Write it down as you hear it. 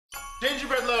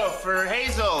Gingerbread loaf for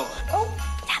Hazel. Oh,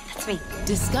 yeah, that's me.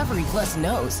 Discovery Plus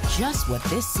knows just what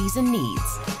this season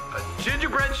needs. A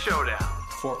gingerbread showdown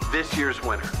for this year's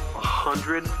winner.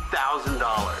 $100,000.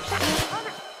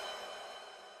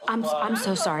 I'm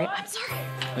so sorry. I'm sorry.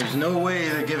 There's no way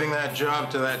they're giving that job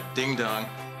to that ding-dong.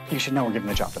 You should know we're giving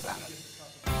the job to Ben.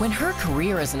 When her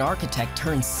career as an architect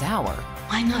turns sour,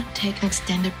 Why not take an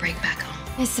extended break back home?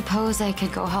 I suppose I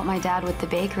could go help my dad with the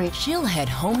bakery. she'll head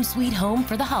home sweet home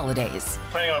for the holidays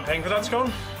Planning on paying for that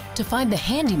scone? to find the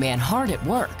handyman hard at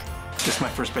work. This is my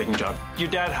first baking job. Your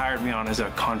dad hired me on as a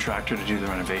contractor to do the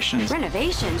renovations.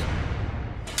 Renovations?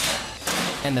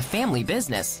 And the family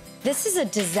business This is a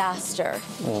disaster.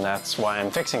 And that's why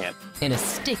I'm fixing it. in a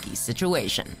sticky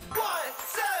situation.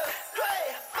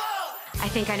 I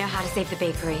think I know how to save the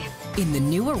bakery. In the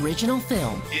new original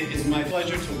film, It is my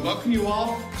pleasure to welcome you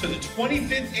all to the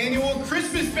 25th annual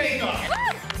Christmas Bake-Off.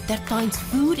 that finds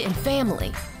food and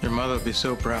family Your mother would be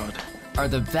so proud. are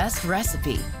the best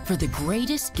recipe for the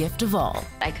greatest gift of all.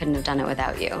 I couldn't have done it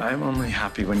without you. I'm only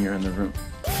happy when you're in the room.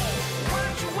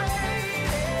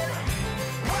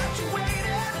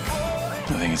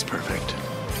 I think it's perfect.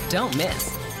 Don't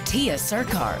miss Tia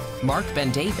Sarkar, Mark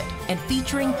Ben-David, and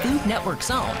featuring Food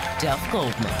Network's own Duff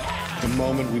Goldman. The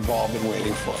moment we've all been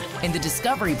waiting for. In the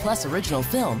Discovery Plus original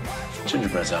film,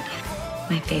 Gingerbread's up.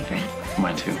 My favorite.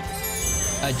 Mine too.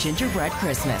 A Gingerbread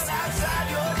Christmas.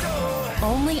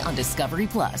 Only on Discovery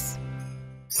Plus.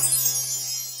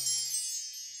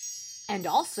 And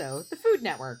also the Food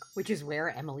Network, which is where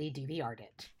Emily DVR'd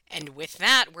it. And with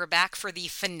that, we're back for the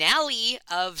finale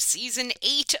of Season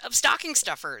 8 of Stocking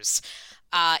Stuffers.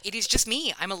 It is just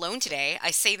me. I'm alone today.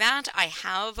 I say that. I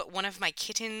have one of my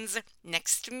kittens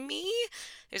next to me.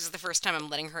 This is the first time I'm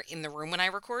letting her in the room when I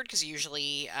record, because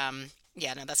usually,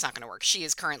 yeah, no, that's not going to work. She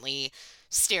is currently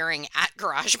staring at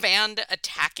GarageBand,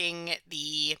 attacking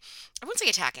the... I wouldn't say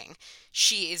attacking.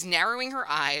 She is narrowing her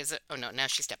eyes. Oh, no, now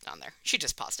she stepped on there. She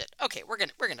just paused it. Okay, we're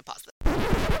gonna pause this.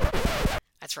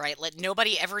 That's right. Let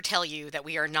nobody ever tell you that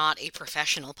we are not a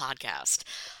professional podcast.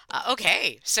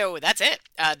 Okay, so that's it.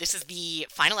 This is the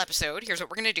final episode. Here's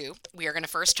what we're going to do. We are going to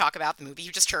first talk about the movie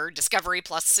you just heard, Discovery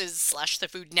Plus's / the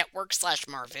Food Network /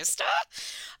 Mar Vista.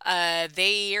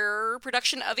 Their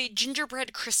production of A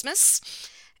Gingerbread Christmas.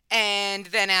 And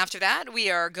then after that,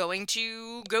 we are going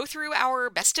to go through our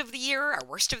best of the year, our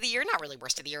worst of the year. Not really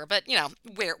worst of the year, but, you know,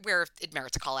 where it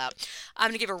merits a call out.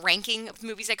 I'm going to give a ranking of the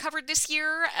movies I covered this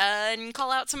year and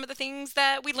call out some of the things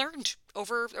that we learned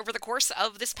over the course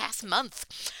of this past month.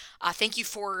 Thank you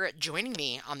for joining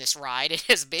me on this ride. It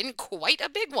has been quite a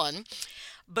big one.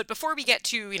 But before we get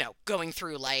to, you know, going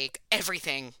through, like,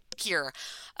 everything here,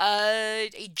 A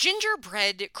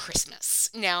Gingerbread Christmas.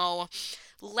 Now...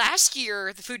 last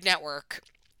year, the Food Network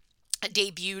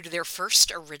debuted their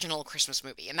first original Christmas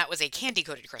movie, and that was A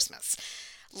Candy-Coated Christmas.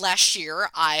 Last year,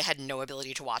 I had no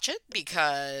ability to watch it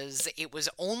because it was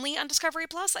only on Discovery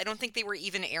Plus. I don't think they were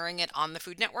even airing it on the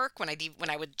Food Network. When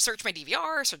I would search my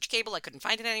DVR, search cable, I couldn't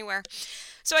find it anywhere.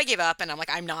 So I gave up, and I'm like,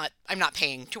 I'm not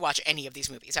paying to watch any of these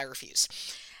movies. I refuse.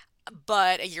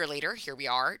 But a year later, here we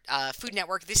are. Food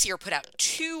Network this year put out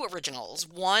 2 originals.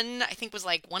 One, I think, was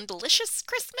like One Delicious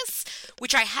Christmas,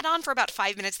 which I had on for about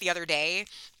 5 minutes the other day,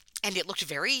 and it looked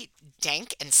very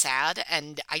dank and sad,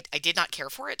 and I did not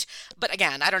care for it. But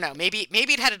again, I don't know. Maybe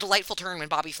it had a delightful turn when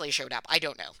Bobby Flay showed up. I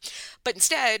don't know. But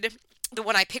instead, the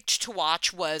one I picked to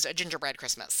watch was A Gingerbread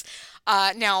Christmas.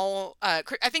 Now, I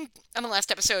think on the last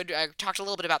episode, I talked a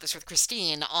little bit about this with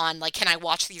Christine on, like, can I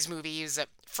watch these movies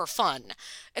for fun?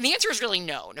 And the answer is really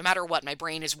no. No matter what, my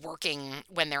brain is working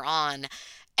when they're on.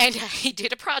 And I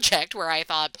did a project where I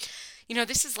thought, you know,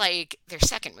 this is like their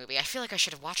second movie. I feel like I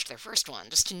should have watched their first one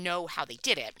just to know how they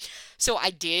did it. So I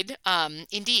did,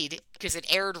 indeed, because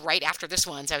it aired right after this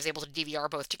one, so I was able to DVR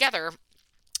both together.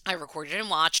 I recorded and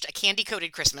watched A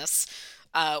Candy-Coated Christmas,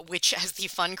 which has the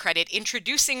fun credit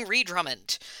introducing Ree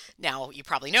Drummond. Now, you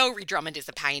probably know Ree Drummond is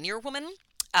the pioneer woman.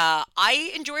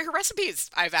 I enjoy her recipes.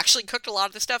 I've actually cooked a lot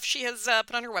of the stuff she has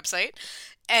put on her website.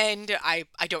 And I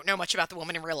don't know much about the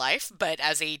woman in real life, but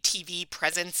as a TV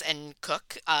presence and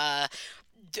cook,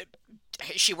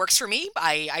 she works for me.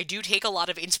 I do take a lot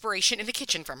of inspiration in the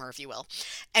kitchen from her, if you will.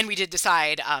 And we did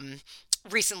decide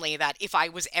recently that if I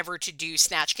was ever to do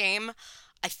Snatch Game,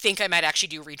 I think I might actually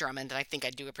do Ree Drummond, and I think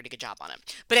I'd do a pretty good job on it.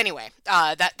 But anyway,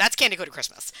 that's Candy-Coated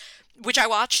Christmas, which I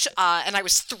watched, and I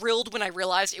was thrilled when I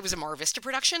realized it was a Mar Vista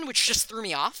production, which just threw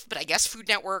me off. But I guess Food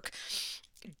Network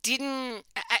didn't...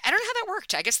 I don't know how that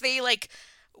worked. I guess they, like,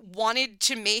 wanted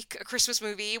to make a Christmas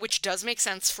movie, which does make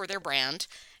sense for their brand,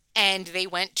 And they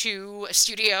went to a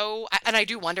studio, and I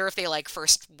do wonder if they like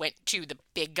first went to the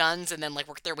big guns and then like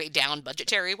worked their way down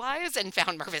budgetary wise and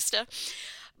found Mar Vista.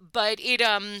 But it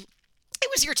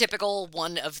was your typical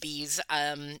one of these.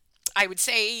 I would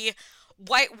say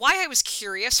why I was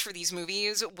curious for these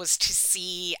movies was to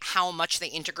see how much they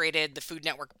integrated the Food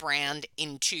Network brand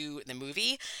into the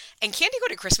movie. And Candy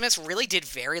Coated Christmas really did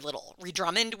very little. Ree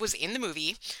Drummond was in the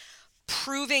movie,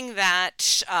 proving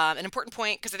that an important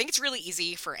point, because I think it's really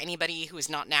easy for anybody who is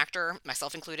not an actor,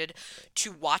 myself included,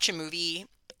 to watch a movie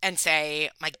and say,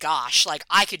 my gosh, like,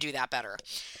 I could do that better.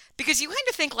 Because you kind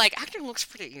of think, like, acting looks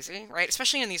pretty easy, right?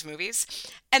 Especially in these movies.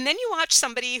 And then you watch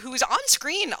somebody who's on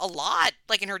screen a lot,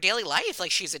 like in her daily life.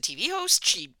 Like, she's a TV host.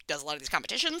 She does a lot of these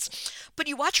competitions. But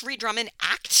you watch Ree Drummond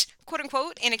act, quote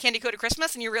unquote, in A Candy Coated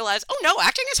Christmas, and you realize, oh no,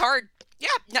 acting is hard. Yeah,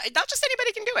 not just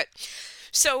anybody can do it.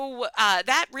 So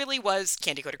that really was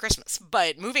Candy Coated Christmas.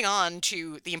 But moving on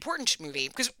to the important movie,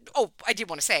 because, I did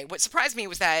want to say, what surprised me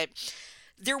was that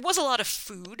there was a lot of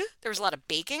food, there was a lot of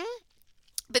baking,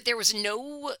 but there was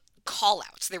no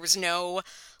call-outs. There was no,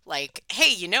 like,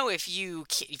 hey, if you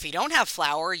don't have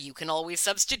flour, you can always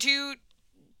substitute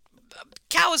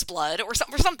cow's blood or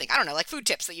something. I don't know, like food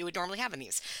tips that you would normally have in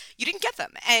these. You didn't get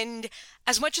them. And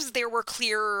as much as there were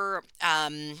clear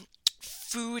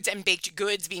foods and baked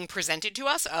goods being presented to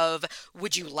us of,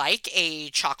 would you like a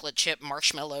chocolate chip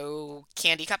marshmallow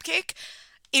candy cupcake?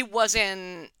 It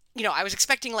wasn't, I was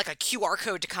expecting like a QR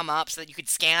code to come up so that you could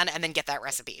scan and then get that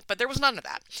recipe, but there was none of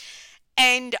that.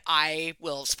 And I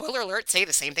will, spoiler alert, say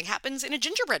the same thing happens in A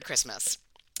Gingerbread Christmas.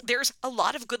 There's a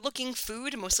lot of good-looking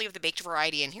food, mostly of the baked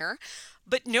variety in here,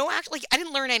 but I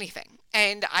didn't learn anything.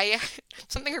 And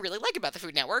something I really like about the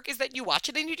Food Network is that you watch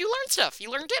it and you do learn stuff. You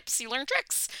learn tips, you learn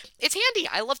tricks. It's handy.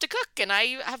 I love to cook, and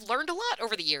I have learned a lot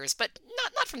over the years, but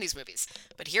not from these movies.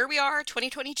 But here we are,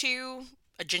 2022,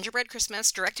 A Gingerbread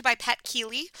Christmas, directed by Pat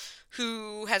Keeley,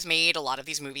 who has made a lot of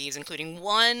these movies, including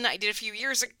one I did a few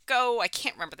years ago. I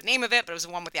can't remember the name of it, but it was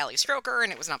the one with Ali Stroker,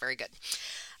 and it was not very good.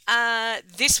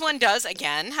 This one does,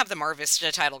 again, have the Mar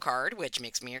Vista title card, which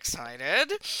makes me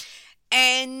excited.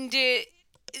 And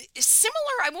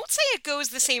similar, I won't say it goes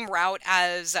the same route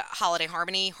as Holiday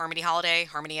Harmony, Harmony Holiday,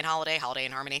 Harmony and Holiday, Holiday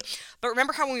and Harmony. But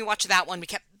remember how when we watched that one, we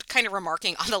kept kind of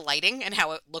remarking on the lighting and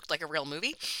how it looked like a real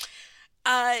movie?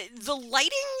 The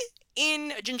lighting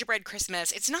in A Gingerbread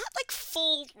Christmas, it's not like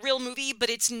full real movie, but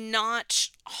it's not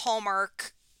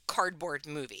Hallmark cardboard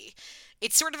movie.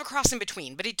 It's sort of a cross in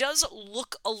between, but it does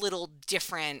look a little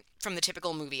different from the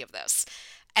typical movie of this.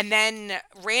 And then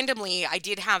randomly, I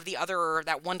did have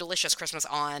that One Delicious Christmas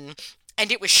on,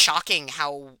 and it was shocking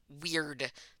how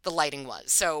weird the lighting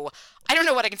was. So I don't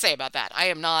know what I can say about that.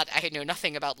 I know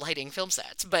nothing about lighting film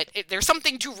sets, but there's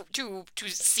something to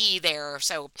see there.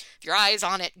 So if your eye's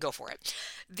on it, go for it.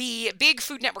 The big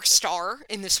Food Network star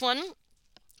in this one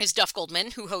is Duff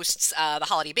Goldman, who hosts the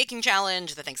Holiday Baking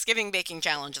Challenge, the Thanksgiving Baking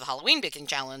Challenge, the Halloween Baking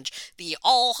Challenge, the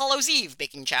All Hallows Eve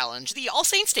Baking Challenge, the All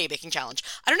Saints Day Baking Challenge.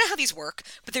 I don't know how these work,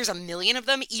 but there's a million of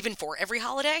them, even for every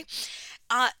holiday.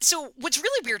 So what's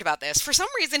really weird about this, for some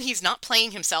reason he's not playing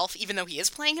himself, even though he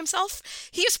is playing himself.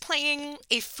 He is playing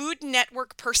a Food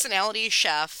Network personality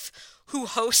chef who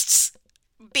hosts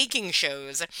baking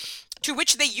shows, to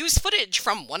which they use footage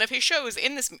from one of his shows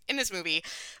in this movie,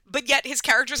 but yet his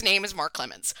character's name is Mark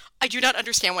Clemens. I do not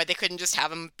understand why they couldn't just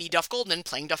have him be Duff Goldman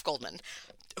playing Duff Goldman.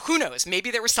 Who knows?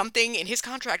 Maybe there was something in his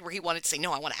contract where he wanted to say,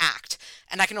 no, I want to act,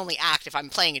 and I can only act if I'm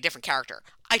playing a different character.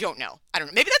 I don't know.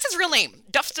 Maybe that's his real name.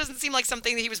 Duff doesn't seem like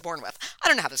something that he was born with. I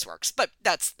don't know how this works, but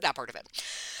that's that part of it.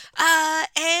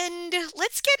 And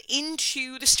let's get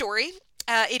into the story.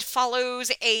 It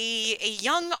follows a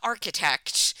young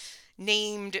architect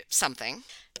named something.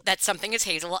 That something is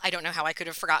Hazel. I don't know how I could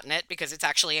have forgotten it because it's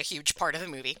actually a huge part of the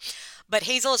movie. But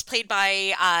Hazel is played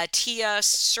by Tia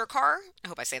Sircar. I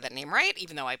hope I say that name right,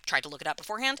 even though I tried to look it up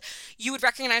beforehand. You would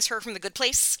recognize her from The Good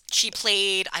Place. She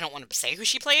played, I don't want to say who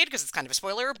she played because it's kind of a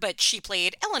spoiler, but she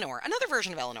played Eleanor, another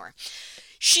version of Eleanor.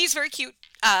 She's very cute.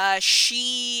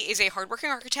 She is a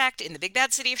hardworking architect in the big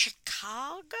bad city of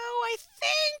Chicago, I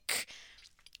think.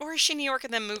 Or is she New York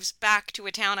and then moves back to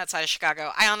a town outside of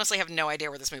Chicago? I honestly have no idea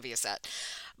where this movie is set.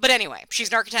 But anyway, she's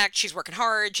an architect. She's working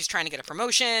hard. She's trying to get a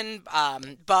promotion.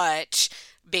 But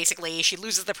basically, she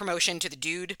loses the promotion to the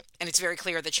dude. And it's very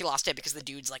clear that she lost it because the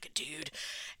dude's like a dude.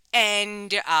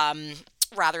 And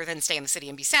rather than stay in the city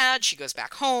and be sad, she goes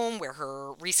back home where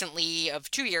her recently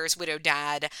of 2 years widowed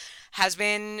dad has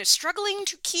been struggling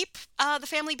to keep the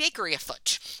family bakery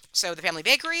afloat. So the family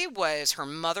bakery her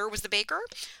mother was the baker.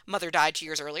 Mother died 2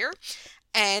 years earlier.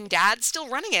 And dad's still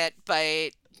running it,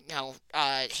 but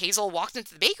Hazel walks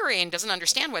into the bakery and doesn't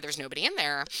understand why there's nobody in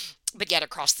there, but yet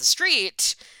across the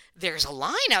street, there's a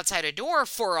line outside a door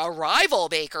for a rival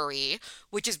bakery,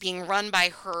 which is being run by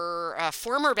her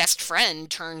former best friend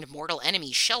turned mortal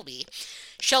enemy, Shelby.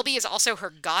 Shelby is also her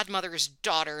godmother's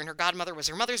daughter, and her godmother was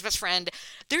her mother's best friend.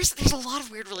 There's a lot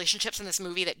of weird relationships in this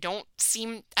movie that don't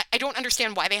seem... I don't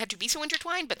understand why they had to be so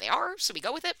intertwined, but they are, so we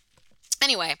go with it.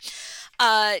 Anyway,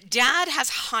 Dad has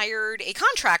hired a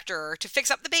contractor to fix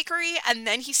up the bakery, and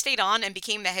then he stayed on and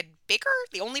became the head baker,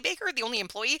 the only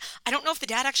employee. I don't know if the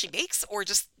dad actually bakes or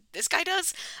just this guy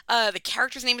does. The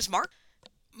character's name is Mark.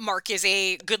 Mark is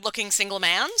a good-looking single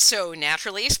man, so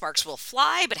naturally sparks will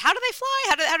fly. But how do they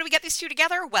fly? How do we get these two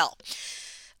together? Well,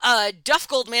 Duff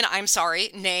Goldman,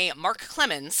 nay Mark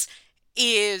Clemens,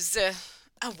 is...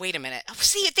 oh, wait a minute. Oh,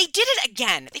 see, they did it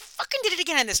again. They fucking did it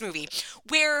again in this movie,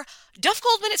 where Duff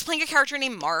Goldman is playing a character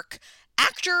named Mark.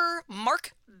 Actor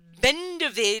Mark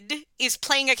Bendavid is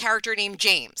playing a character named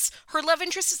James. Her love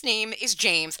interest's name is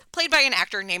James, played by an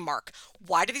actor named Mark.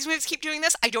 Why do these movies keep doing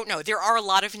this? I don't know. There are a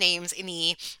lot of names in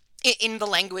the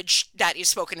language that is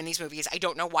spoken in these movies. I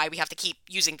don't know why we have to keep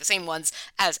using the same ones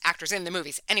as actors in the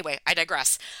movies. Anyway, I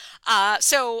digress.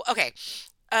 Okay.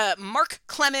 Mark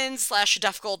Clemens /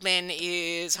 Duff Goldman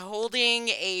is holding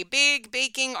a big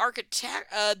baking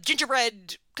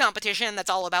gingerbread competition that's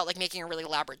all about like making a really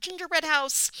elaborate gingerbread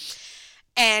house.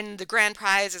 And the grand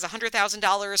prize is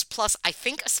 $100,000 plus, I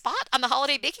think, a spot on the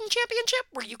Holiday Baking Championship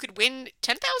where you could win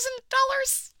 $10,000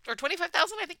 or $25,000,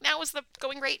 I think now is the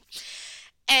going rate.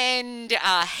 And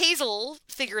Hazel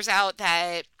figures out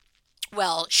that,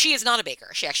 well, she is not a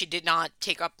baker. She actually did not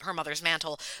take up her mother's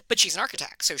mantle, but she's an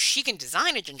architect, so she can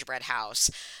design a gingerbread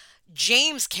house.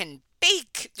 James can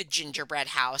bake the gingerbread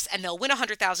house, and they'll win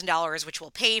 $100,000, which will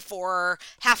pay for,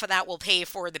 half of that will pay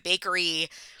for the bakery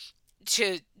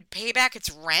to pay back its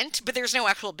rent, but there's no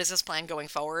actual business plan going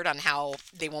forward on how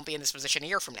they won't be in this position a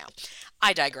year from now.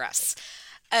 I digress.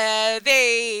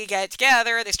 They get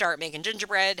together, they start making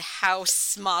gingerbread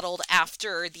house modeled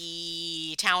after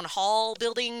the town hall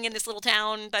building in this little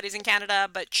town that is in Canada,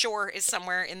 but Shore is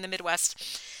somewhere in the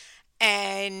Midwest.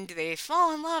 And they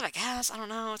fall in love, I guess. I don't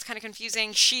know. It's kind of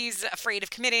confusing. She's afraid of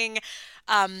committing.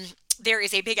 There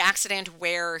is a big accident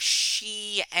where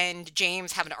she and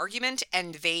James have an argument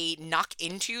and they knock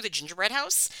into the gingerbread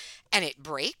house and it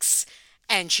breaks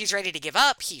and she's ready to give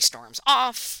up. He storms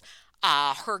off.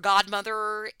 Her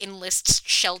godmother enlists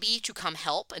Shelby to come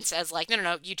help and says like,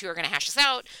 no, you two are going to hash this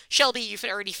out. Shelby, you've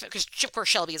already, because of course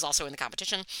Shelby is also in the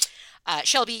competition.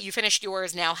 Shelby, you finished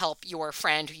yours, now help your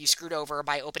friend who you screwed over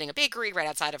by opening a bakery right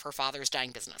outside of her father's dying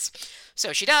business.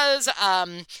 So she does.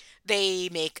 They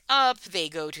make up, they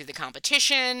go to the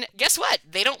competition. Guess what?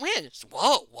 They don't win.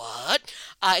 Whoa, what?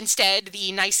 Instead,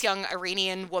 the nice young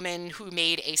Iranian woman who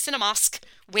made a Cinemasque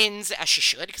wins, as she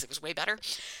should, because it was way better.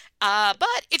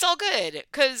 But it's all good,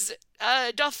 because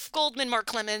Duff Goldman, Mark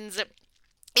Clemens,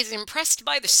 is impressed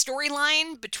by the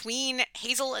storyline between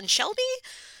Hazel and Shelby.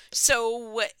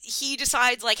 So he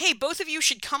decides, like, hey, both of you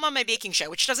should come on my baking show,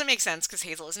 which doesn't make sense because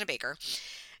Hazel isn't a baker.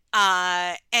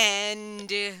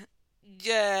 And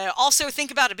also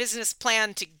think about a business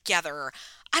plan together.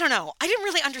 I don't know. I didn't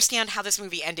really understand how this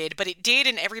movie ended, but it did,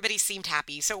 and everybody seemed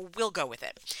happy, so we'll go with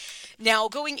it. Now,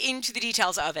 going into the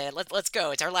details of it, let's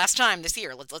go. It's our last time this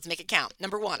year. Let's make it count.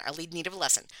 Number one, our lead need of a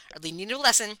lesson. Our lead need of a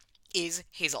lesson is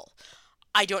Hazel.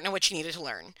 I don't know what she needed to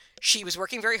learn. She was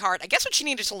working very hard. I guess what she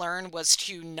needed to learn was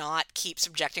to not keep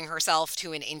subjecting herself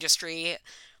to an industry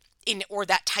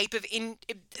that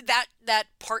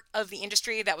part of the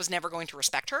industry that was never going to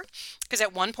respect her. Because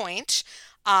at one point,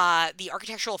 the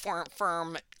architectural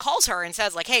firm calls her and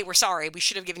says like, hey, we're sorry. We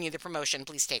should have given you the promotion.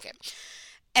 Please take it.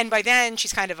 And by then,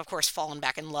 she's kind of course, fallen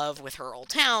back in love with her old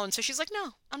town. So she's like,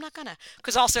 no, I'm not gonna.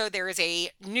 Because also, there is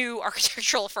a new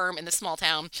architectural firm in this small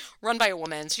town run by a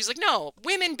woman. So she's like, no,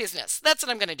 women business. That's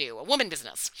what I'm gonna do. A woman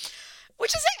business.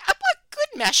 Which is a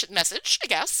good message, I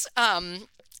guess.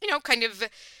 Kind of...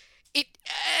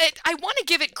 I want to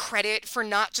give it credit for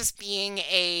not just being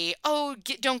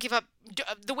don't give up.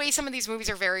 The way some of these movies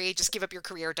are very, just give up your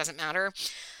career, it doesn't matter.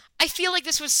 I feel like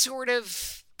this was sort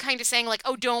of kind of saying like,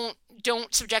 oh, don't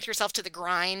subject yourself to the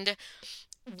grind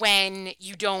when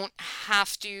you don't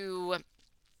have to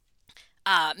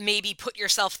maybe put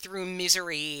yourself through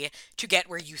misery to get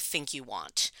where you think you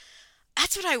want.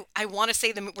 That's what I want to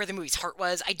say where the movie's heart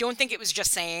was. I don't think it was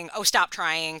just saying, oh, stop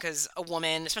trying because a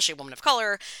woman, especially a woman of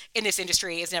color, in this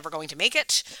industry is never going to make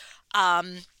it.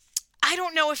 I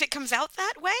don't know if it comes out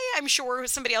that way. I'm sure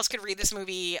somebody else could read this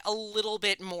movie a little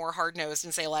bit more hard-nosed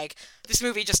and say, like, this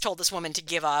movie just told this woman to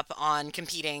give up on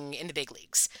competing in the big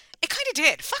leagues. It kind of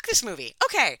did. Fuck this movie.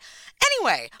 Okay.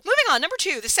 Anyway, moving on. Number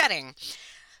 2, the setting.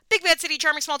 Big Bad City,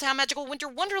 charming small town, magical winter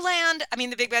wonderland. I mean,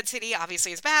 the Big Bad City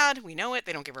obviously is bad. We know it.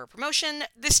 They don't give her a promotion.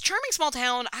 This charming small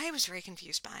town, I was very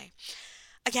confused by.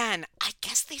 Again, I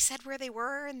guess they said where they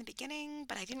were in the beginning,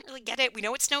 but I didn't really get it. We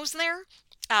know it snows there.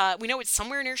 We know it's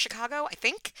somewhere near Chicago, I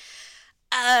think.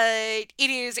 It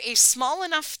is a small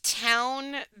enough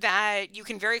town that you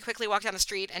can very quickly walk down the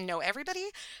street and know everybody,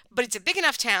 but it's a big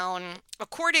enough town,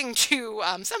 according to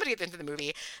somebody at the end of the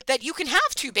movie, that you can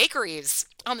have 2 bakeries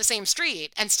on the same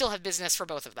street and still have business for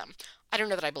both of them. I don't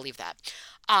know that I believe that.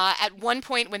 At one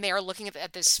point when they are looking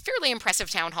at this fairly impressive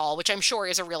town hall, which I'm sure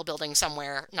is a real building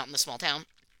somewhere, not in the small town,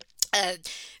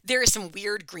 there is some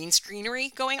weird green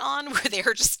screenery going on where they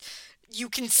are just... You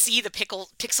can see the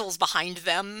pixels behind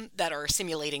them that are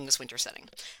simulating this winter setting.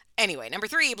 Anyway, number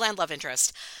 3, bland love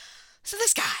interest. So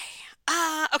this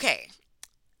guy, okay.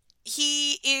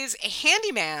 He is a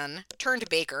handyman turned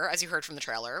baker, as you heard from the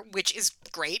trailer, which is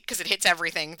great because it hits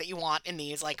everything that you want in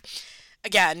these. Like,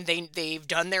 again, they've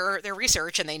done their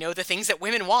research and they know the things that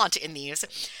women want in these.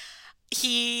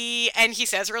 He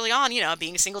says early on,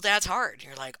 being a single dad's hard.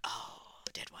 You're like, oh,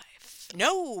 dead wife.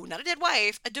 No, not a dead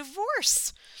wife, a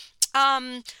divorce.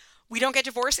 We don't get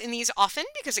divorce in these often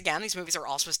because, again, these movies are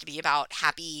all supposed to be about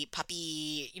happy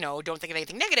puppy, don't think of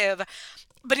anything negative.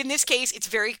 But in this case, it's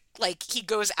very, he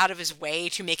goes out of his way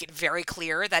to make it very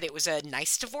clear that it was a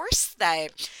nice divorce,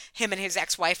 that him and his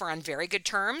ex-wife are on very good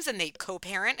terms and they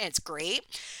co-parent and it's great.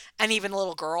 And even the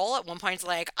little girl at one point is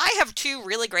like, I have 2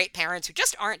 really great parents who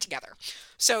just aren't together.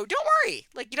 So don't worry.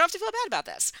 You don't have to feel bad about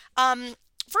this.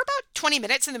 For about 20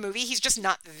 minutes in the movie, he's just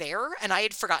not there, and I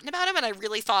had forgotten about him, and I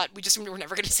really thought we were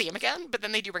never going to see him again, but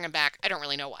then they do bring him back. I don't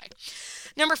really know why.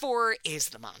 Number 4 is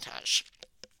the montage.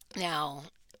 Now,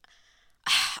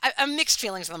 I'm mixed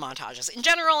feelings on the montages. In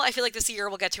general, I feel like this year,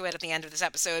 we'll get to it at the end of this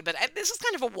episode, but this is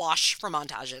kind of a wash for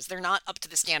montages. They're not up to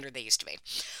the standard they used to be.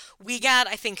 We got,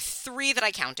 I think, 3 that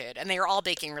I counted, and they are all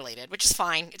baking related, which is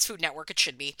fine. It's Food Network. It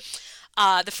should be.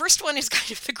 The first one is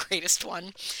kind of the greatest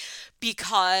one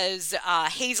because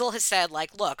Hazel has said,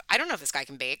 look, I don't know if this guy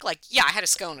can bake. Yeah, I had a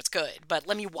scone. It's good, but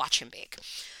let me watch him bake.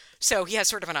 So he has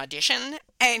sort of an audition,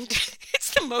 and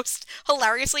it's the most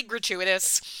hilariously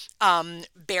gratuitous,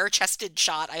 bare-chested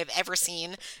shot I have ever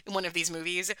seen in one of these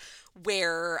movies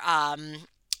where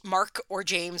Mark or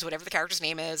James, whatever the character's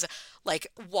name is,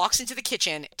 walks into the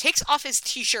kitchen, takes off his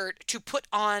t-shirt to put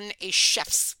on a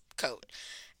chef's coat.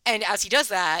 And as he does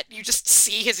that, you just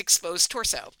see his exposed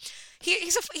torso.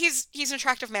 He's an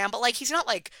attractive man, but he's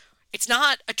not it's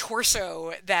not a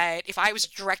torso that if I was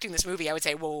directing this movie, I would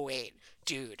say, whoa, wait,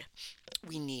 dude,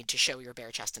 we need to show your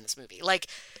bare chest in this movie.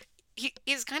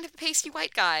 He's kind of a pasty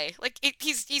white guy.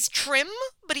 He's trim,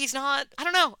 but he's not. I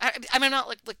don't know. I'm not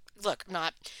look, I'm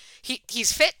not.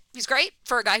 He's fit. He's great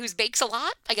for a guy who bakes a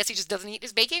lot. I guess he just doesn't eat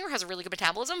his baking or has a really good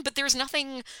metabolism. But there's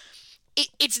nothing.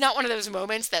 It's not one of those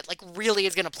moments that really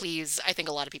is going to please, I think,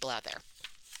 a lot of people out there.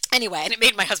 Anyway, and it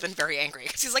made my husband very angry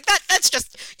because he's like, that's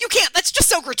just, you can't, that's just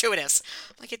so gratuitous.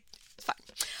 It's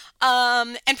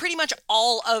fine. And pretty much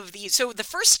all of these, so the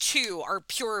first 2 are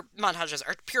pure montages,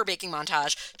 are pure baking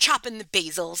montage, chopping the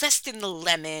basil, zesting the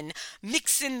lemon,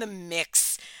 mixing the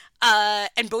mix,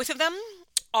 and both of them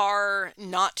are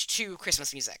not to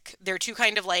Christmas music. They're to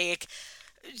kind of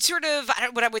sort of,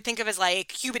 what I would think of as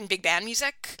Cuban big band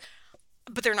music,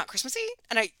 but they're not Christmassy.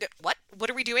 And what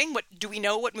are we doing? Do we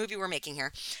know what movie we're making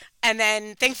here? And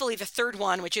then, thankfully, the third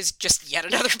one, which is just yet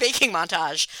another baking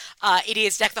montage, it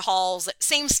is Deck the Halls,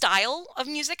 same style of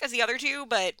music as the other 2,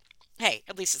 but hey,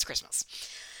 at least it's Christmas.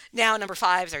 Now, number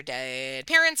 5s are dead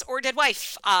parents or dead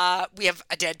wife. We have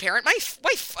a dead parent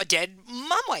wife, a dead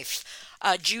mom wife.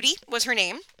 Judy was her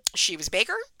name. She was a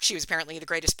baker. She was apparently the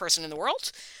greatest person in the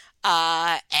world.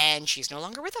 And she's no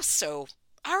longer with us, so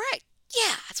all right.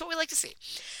 Yeah, that's what we like to see.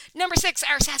 Number 6,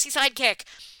 our sassy sidekick.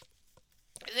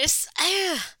 This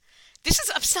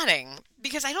is upsetting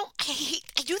because I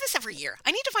do this every year.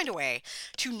 I need to find a way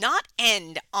to not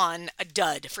end on a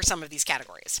dud for some of these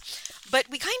categories. But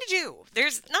we kind of do.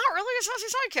 There's not really a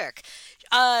sassy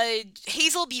sidekick.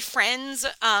 Hazel befriends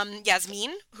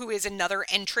Yasmin, who is another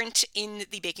entrant in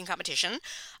the baking competition.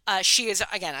 She is,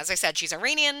 again, as I said, she's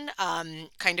Iranian,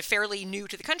 kind of fairly new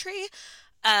to the country.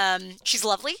 She's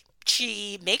lovely.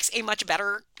 She makes a much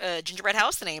better gingerbread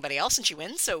house than anybody else, and she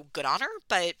wins, so good on her,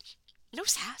 but no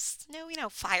sass, no,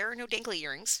 fire, no dangly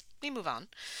earrings. we move on.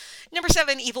 Number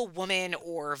 7, evil woman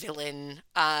or villain.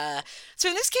 So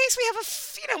in this case,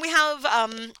 we have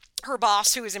her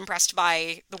boss who is impressed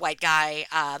by the white guy.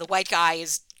 The white guy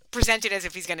is presented as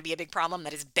if he's going to be a big problem.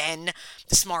 That is Ben,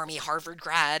 the smarmy Harvard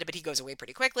grad, but he goes away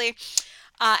pretty quickly.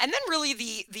 And then really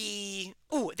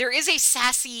there is a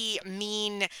sassy,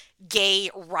 mean, gay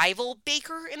rival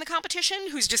baker in the competition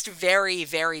who's just very,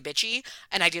 very bitchy,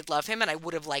 and I did love him, and I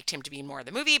would have liked him to be more in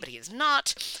the movie, but he is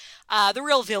not. The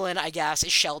real villain, I guess,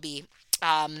 is Shelby,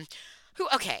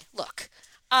 look,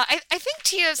 I think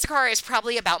Tia Sakara is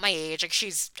probably about my age. Like,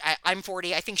 I'm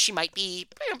 40. I think she might be,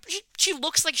 she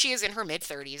looks like she is in her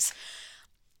mid-30s.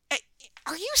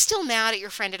 Are you still mad at your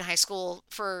friend in high school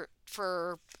for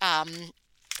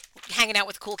hanging out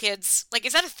with cool kids? Like,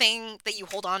 is that a thing that you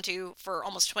hold on to for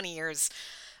almost 20 years?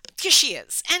 Because she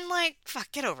is. And, like,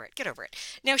 fuck, get over it.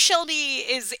 Now, Shelby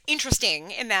is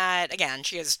interesting in that, again,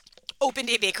 she has opened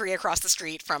a bakery across the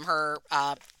street from her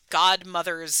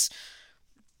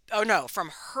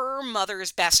from her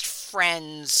mother's best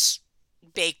friend's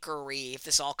bakery, if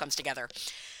this all comes together.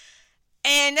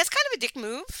 And that's kind of a dick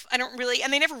move. And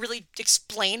they never really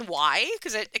explain why,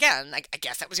 because again, I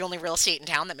guess that was the only real estate in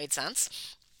town that made sense.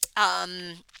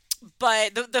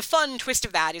 But the fun twist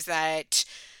of that is that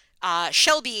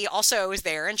Shelby also is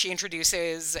there, and she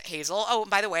introduces Hazel. Oh,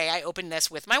 by the way, I opened this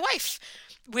with my wife,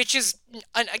 which is,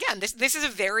 again, this is a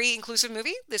very inclusive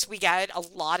movie. We get a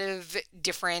lot of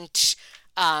different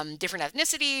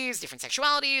ethnicities, different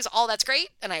sexualities, all that's great,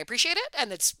 and I appreciate it,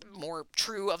 and it's more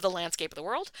true of the landscape of the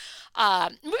world.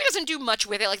 The movie doesn't do much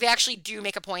with it. Like, they actually do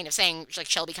make a point of saying, like,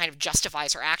 Shelby kind of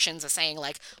justifies her actions as saying,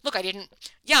 like, look,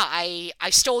 I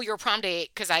stole your prom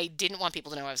date because I didn't want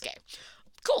people to know I was gay.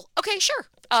 Cool. Okay, sure.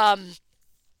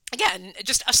 Again,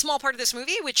 just a small part of this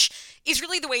movie, which is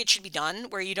really the way it should be done,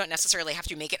 where you don't necessarily have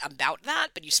to make it about that,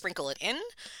 but you sprinkle it in.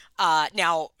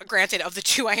 Now, granted, of the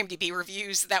 2 IMDb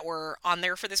reviews that were on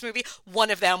there for this movie,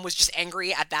 one of them was just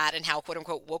angry at that and how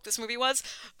quote-unquote woke this movie was.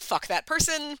 Fuck that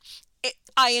person.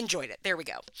 I enjoyed it. There we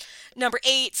go. Number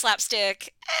 8,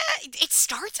 slapstick. It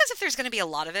starts as if there's going to be a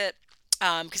lot of it.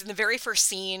 Because in the very first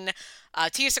scene,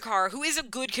 Tia Sakara, who is a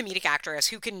good comedic actress,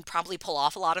 who can probably pull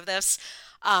off a lot of this,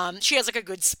 she has like a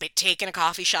good spit take in a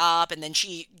coffee shop, and then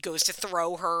she goes to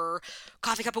throw her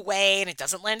coffee cup away, and it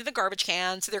doesn't land in the garbage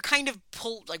can. So they're kind of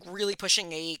really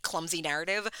pushing a clumsy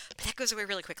narrative, but that goes away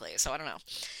really quickly. So I don't know.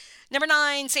 Number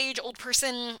 9, Sage, old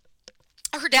person.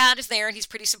 Her dad is there, and he's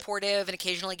pretty supportive and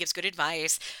occasionally gives good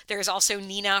advice. There's also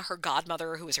Nina, her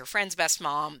godmother, who is her friend's best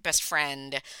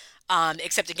friend.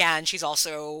 Except again, she's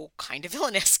also kind of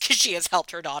villainous because she has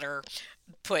helped her daughter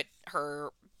put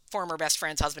her former best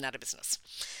friend's husband out of business.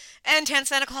 And 10,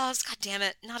 Santa Claus. God damn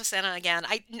it, not a Santa again.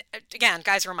 Again,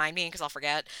 guys, remind me because I'll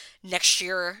forget. Next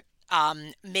year,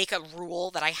 make a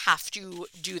rule that I have to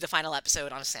do the final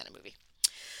episode on a Santa movie.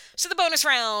 So the bonus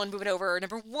round, moving over.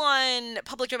 Number 1,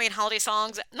 public domain holiday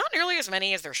songs. Not nearly as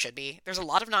many as there should be. There's a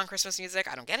lot of non-Christmas music.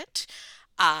 I don't get it.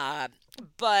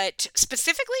 But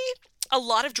specifically, a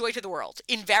lot of Joy to the World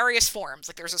in various forms.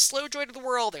 Like, there's a slow Joy to the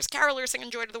World. There's carolers singing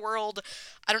Joy to the World.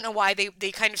 I don't know why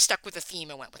they kind of stuck with the theme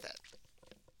and went with it.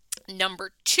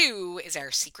 Number 2 is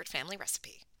our secret family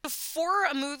recipe. For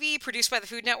a movie produced by the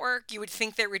Food Network, you would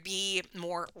think there would be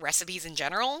more recipes in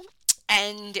general.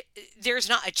 And there's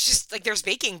not. It's just like there's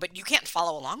baking, but you can't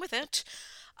follow along with it.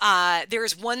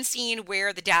 There's one scene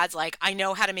where the dad's like, I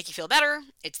know how to make you feel better.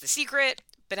 It's the secret.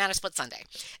 Banana split sundae.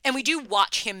 And we do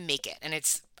watch him make it. And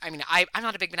I'm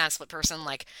not a big banana split person.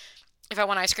 Like, if I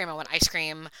want ice cream, I want ice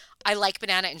cream. I like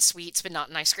banana in sweets, but not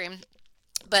in ice cream.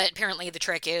 But apparently the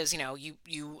trick is,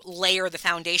 you layer the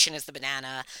foundation as the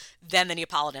banana, then the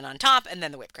Neapolitan on top, and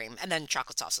then the whipped cream, and then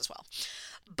chocolate sauce as well.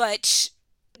 But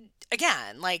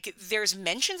again, like, there's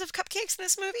mentions of cupcakes in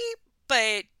this movie,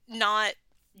 but not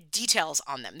details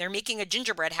on them. They're making a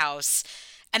gingerbread house,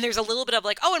 and there's a little bit of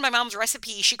like, oh, in my mom's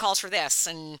recipe, she calls for this,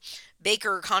 and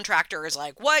baker contractor is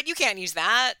like, what? You can't use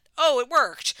that. Oh, it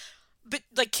worked. But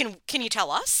like, can you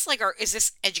tell us? Like, is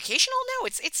this educational? No,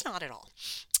 it's not at all.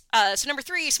 So number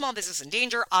 3, small business in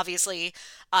danger. Obviously,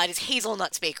 it is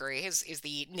Hazelnuts Bakery is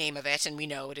the name of it, and we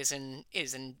know it is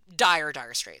in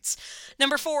dire straits.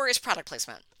 Number 4 is product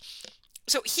placement.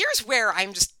 So here's where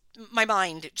my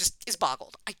mind just is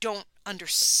boggled. I don't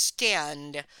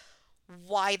understand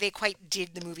why they quite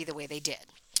did the movie the way they did.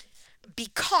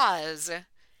 Because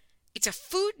it's a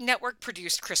Food Network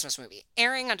produced Christmas movie,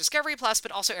 airing on Discovery Plus,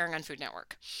 but also airing on Food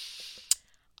Network.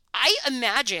 I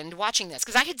imagined watching this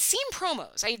because I had seen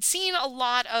promos. I had seen a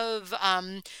lot of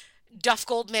Duff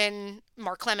Goldman,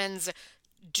 Mark Clemens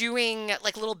doing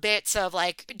like little bits of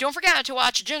like, don't forget to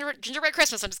watch Gingerbread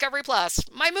Christmas on Discovery Plus,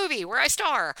 my movie where I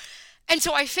star. And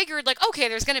so I figured, like, okay,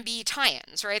 there's going to be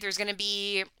tie-ins, right? There's going to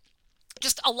be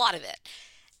just a lot of it.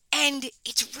 And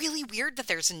it's really weird that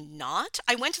there's not.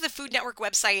 I went to the Food Network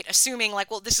website assuming, like,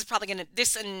 well, this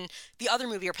and the other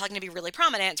movie are probably going to be really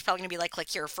prominent. It's probably going to be like, click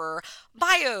here for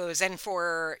bios and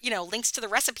for, links to the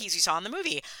recipes you saw in the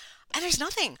movie. And there's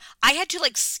nothing. I had to,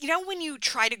 like, when you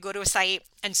try to go to a site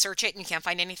and search it and you can't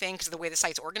find anything because of the way the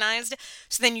site's organized.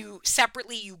 So then you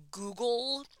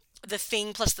Google the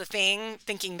thing plus the thing,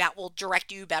 thinking that will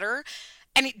direct you better.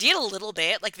 And it did a little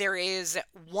bit. Like, there is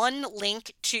one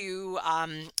link to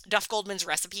Duff Goldman's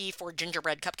recipe for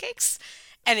gingerbread cupcakes.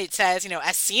 And it says,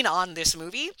 as seen on this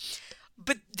movie.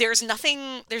 But there's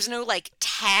no, like,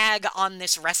 tag on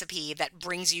this recipe that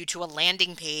brings you to a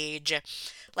landing page.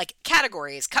 Like,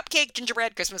 categories, cupcake,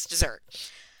 gingerbread, Christmas, dessert.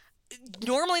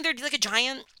 Normally, there'd be, like, a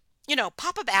giant,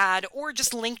 pop-up ad or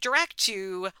just link direct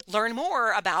to learn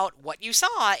more about what you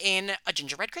saw in A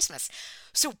Gingerbread Christmas.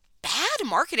 So, bad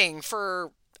marketing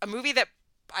for a movie that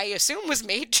I assume was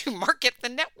made to market the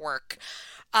network.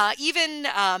 Even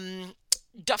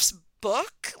Duff's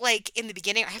book, like, in the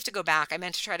beginning, I have to go back. I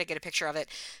meant to try to get a picture of it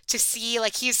to see,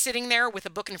 like, he's sitting there with a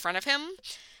book in front of him.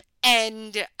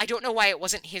 And I don't know why it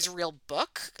wasn't his real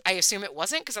book. I assume it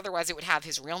wasn't, because otherwise it would have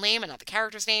his real name and not the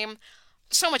character's name.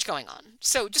 So much going on.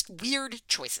 So just weird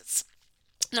choices.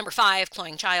 Number 5,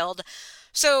 cloning child.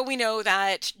 So we know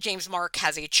that James Mark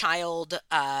has a child.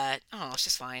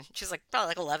 She's fine. She's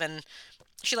probably 11.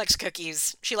 She likes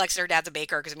cookies. She likes her dad's a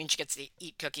baker because it means she gets to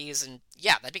eat cookies. And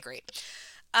yeah, that'd be great.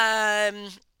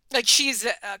 She's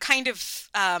kind of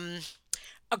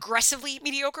aggressively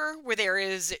mediocre, where there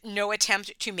is no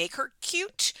attempt to make her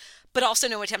cute, but also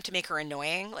no attempt to make her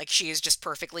annoying. Like, she is just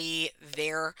perfectly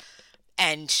there.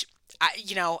 And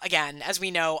again, as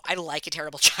we know, I like a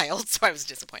terrible child, so I was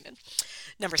disappointed.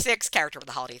 Number 6, character with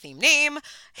a holiday theme name.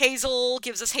 Hazel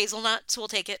gives us hazelnut, so we'll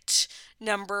take it.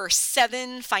 Number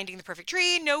 7, finding the perfect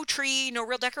tree. No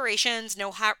real decorations,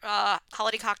 no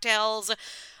holiday cocktails.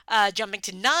 Jumping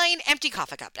to 9, empty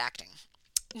coffee cup acting.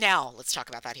 Now, let's talk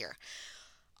about that here.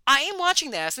 I am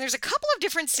watching this, and there's a couple of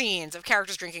different scenes of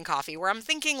characters drinking coffee where I'm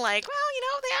thinking, like,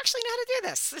 well, they actually know how to do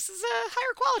this. This is a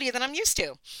higher quality than I'm used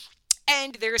to.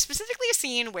 And there is specifically a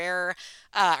scene where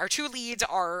our two leads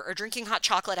are drinking hot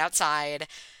chocolate outside,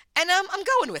 and I'm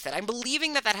going with it. I'm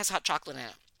believing that has hot chocolate in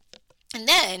it. And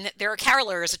then there are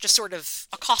carolers that just sort of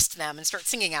accost them and start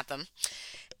singing at them.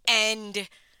 And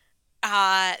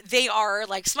they are,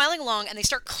 like, smiling along, and they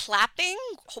start clapping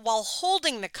while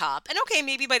holding the cup. And okay,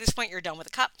 maybe by this point you're done with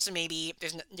the cup, so maybe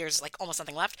there's like almost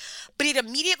nothing left. But it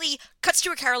immediately cuts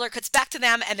to a caroler, cuts back to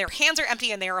them, and their hands are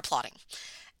empty, and they are applauding.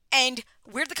 And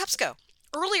where'd the cups go?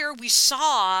 Earlier, we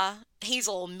saw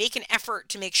Hazel make an effort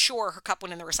to make sure her cup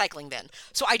went in the recycling bin.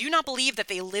 So I do not believe that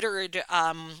they littered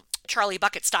Charlie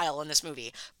Bucket style in this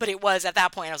movie. But it was at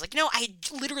that point, I was like, no, I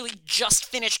literally just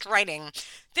finished writing.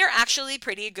 They're actually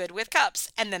pretty good with cups.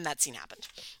 And then that scene happened.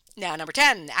 Now, number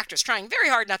 10, actors trying very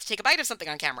hard not to take a bite of something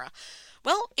on camera.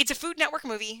 Well, it's a Food Network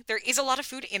movie. There is a lot of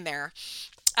food in there.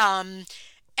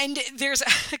 And there's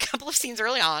a couple of scenes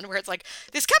early on where it's like,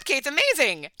 this cupcake's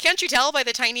amazing. Can't you tell by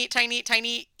the tiny, tiny,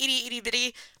 tiny, itty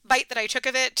bitty bite that I took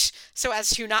of it so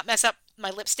as to not mess up my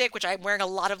lipstick, which I'm wearing a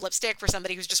lot of lipstick for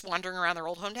somebody who's just wandering around their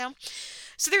old hometown.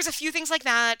 So there's a few things like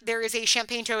that. There is a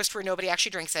champagne toast where nobody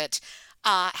actually drinks it.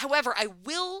 However, I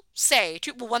will say,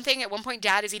 one thing, at one point,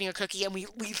 Dad is eating a cookie, and we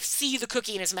see the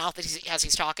cookie in his mouth as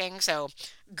he's talking, so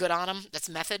good on him. That's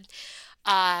method.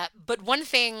 But one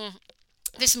thing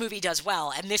this movie does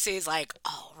well, and this is like,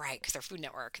 oh, right, because they're Food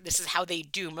Network. This is how they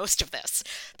do most of this.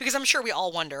 Because I'm sure we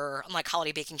all wonder, on, like,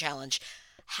 Holiday Baking Challenge,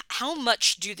 how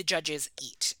much do the judges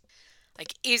eat?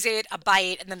 Like, is it a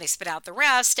bite and then they spit out the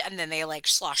rest and then they, like,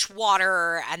 slosh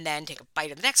water and then take a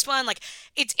bite of the next one? Like,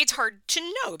 it's hard to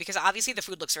know because obviously the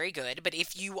food looks very good, but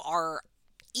if you are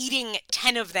eating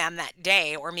 10 of them that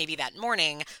day or maybe that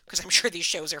morning, because I'm sure these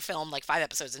shows are filmed like 5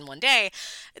 episodes in one day,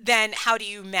 then how do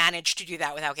you manage to do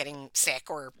that without getting sick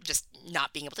or just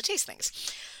not being able to taste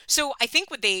things? So I think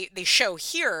what they show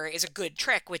here is a good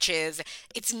trick, which is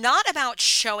it's not about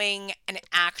showing an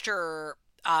actor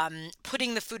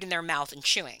putting the food in their mouth and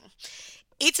chewing.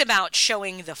 It's about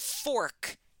showing the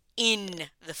fork in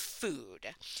the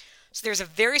food. So there's a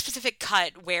very specific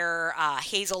cut where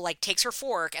Hazel, like, takes her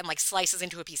fork and, like, slices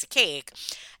into a piece of cake,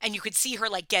 and you could see her,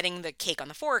 like, getting the cake on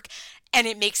the fork, and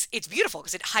it's beautiful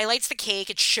because it highlights the cake,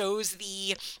 it shows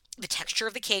the the texture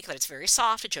of the cake, that it's very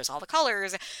soft, it shows all the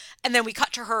colors, and then we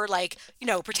cut to her like,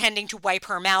 pretending to wipe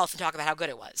her mouth and talk about how good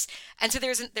it was. And so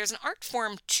there's an art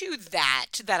form to that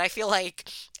I feel like,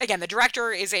 again, the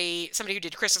director is somebody who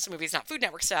did Christmas movies, not Food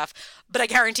Network stuff, but I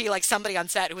guarantee like somebody on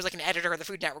set who was like an editor of the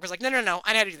Food Network was like, no, I know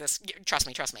how to do this. Trust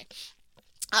me.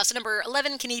 So number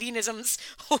 11, Canadianisms.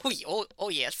 Oh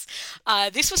yes.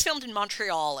 This was filmed in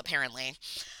Montreal, apparently.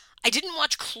 I didn't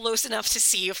watch close enough to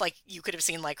see if like you could have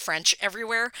seen like French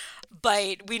everywhere,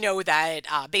 but we know that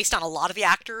based on a lot of the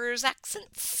actors'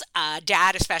 accents,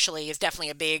 Dad especially is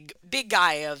definitely a big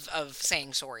guy of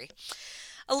saying sorry.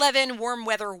 11, Warm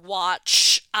Weather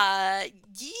Watch.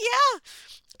 Yeah.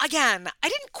 Again, I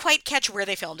didn't quite catch where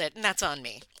they filmed it, and that's on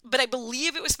me. But I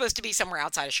believe it was supposed to be somewhere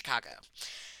outside of Chicago.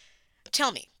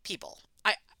 Tell me, people.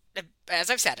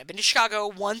 As I've said, I've been to Chicago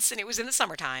once, and it was in the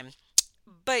summertime.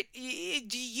 But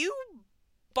do you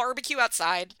barbecue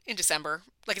outside in December?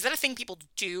 Like, is that a thing people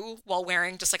do while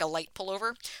wearing just like a light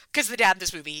pullover? Because the dad in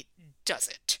this movie does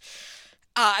it.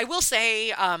 I will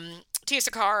say, Tia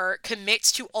Sakar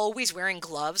commits to always wearing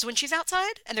gloves when she's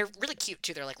outside, and they're really cute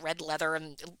too. They're like red leather,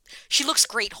 and she looks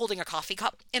great holding a coffee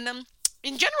cup in them.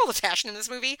 In general, the fashion in this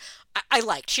movie, I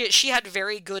liked. She had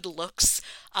very good looks,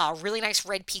 really nice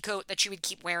red peacoat that she would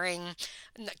keep wearing,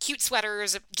 cute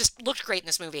sweaters, just looked great in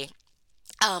this movie.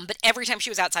 But every time she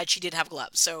was outside, she did have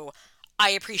gloves, so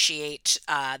I appreciate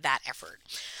that effort.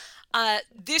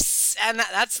 That's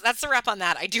the wrap on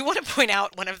that. I do want to point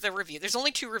out one of the reviews. There's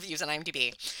only 2 reviews on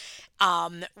IMDb.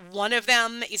 One of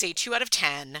them is a 2 out of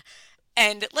 10,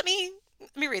 and let me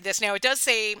read this. Now, it does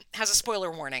say, has a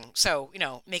spoiler warning, so,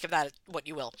 make of that what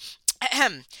you will.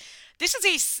 Ahem. This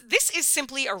is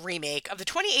simply a remake of the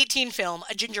 2018 film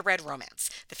A Gingerbread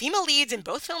Romance. The female leads in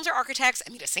both films are architects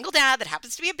and meet a single dad that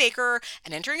happens to be a baker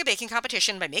and entering a baking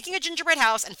competition by making a gingerbread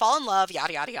house and fall in love,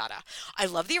 yada yada yada. I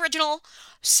love the original,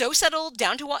 so I settled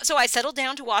down to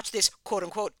watch this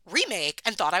quote-unquote remake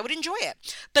and thought I would enjoy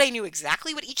it. But I knew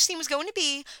exactly what each scene was going to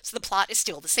be, so the plot is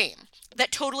still the same.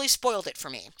 That totally spoiled it for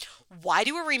me. Why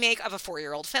do a remake of a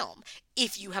 4-year-old film?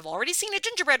 If you have already seen A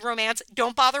Gingerbread Romance,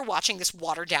 don't bother watching this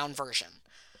watered-down version.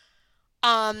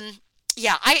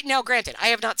 Now granted, I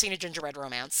have not seen A Gingerbread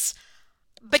Romance.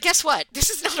 But guess what? This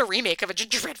is not a remake of A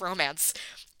Gingerbread Romance.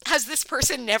 Has this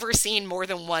person never seen more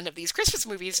than one of these Christmas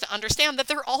movies to understand that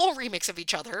they're all remakes of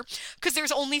each other? Because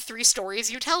there's only 3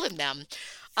 stories you tell in them.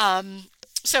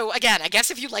 So again, I guess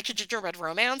if you liked A Gingerbread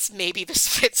Romance, maybe this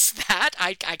fits that.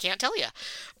 I can't tell you.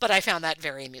 But I found that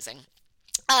very amusing.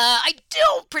 I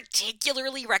don't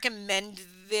particularly recommend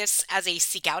this as a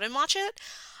seek out and watch it.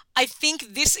 I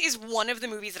think this is one of the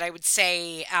movies that I would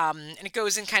say, and it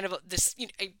goes in kind of this,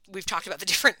 we've talked about the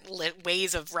different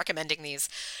ways of recommending these.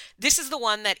 This is the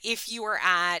one that if you are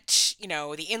at,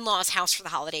 the in-laws' house for the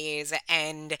holidays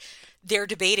and they're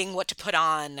debating what to put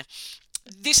on,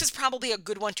 this is probably a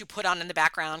good one to put on in the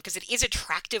background because it is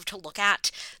attractive to look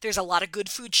at. There's a lot of good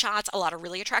food shots, a lot of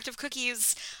really attractive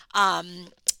cookies, a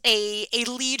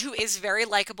lead who is very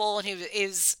likable and who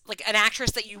is like an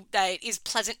actress that is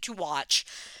pleasant to watch.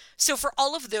 So for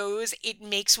all of those, it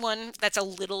makes one that's a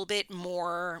little bit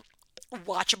more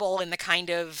watchable in the kind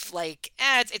of like,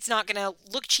 it's not going to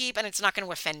look cheap and it's not going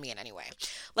to offend me in any way.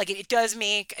 Like it does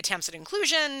make attempts at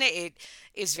inclusion. It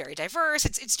is very diverse.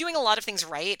 It's doing a lot of things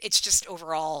right. It's just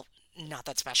overall not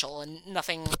that special and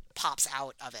nothing pops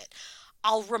out of it.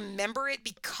 I'll remember it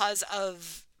because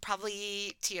of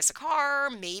probably Tia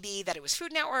Sakar, maybe that it was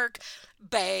Food Network,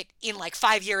 but in like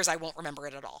 5 years, I won't remember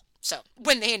it at all. So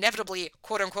when they inevitably,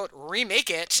 quote unquote, remake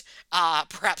it,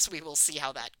 perhaps we will see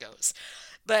how that goes.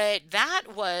 But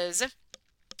that was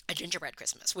A Gingerbread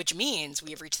Christmas, which means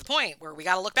we have reached the point where we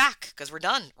got to look back because we're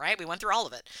done, right? We went through all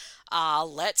of it.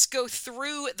 Let's go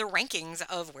through the rankings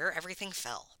of where everything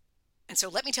fell. And so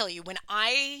let me tell you, when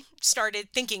I started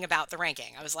thinking about the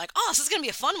ranking, I was like, oh, this is going to be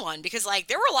a fun one because like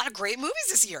there were a lot of great movies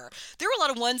this year. There were a lot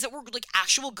of ones that were like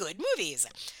actual good movies.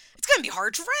 It's going to be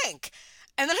hard to rank.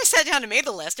 And then I sat down and made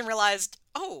the list and realized,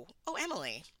 oh,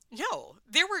 Emily, no,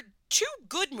 there were 2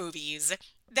 good movies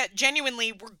that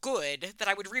genuinely were good that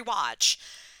I would rewatch.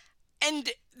 And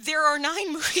there are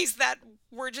 9 movies that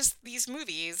were just these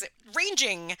movies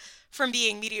ranging from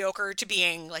being mediocre to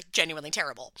being like genuinely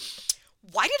terrible.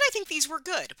 Why did I think these were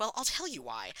good? Well, I'll tell you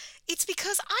why. It's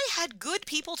because I had good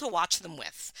people to watch them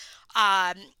with.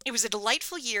 It was a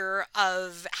delightful year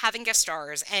of having guest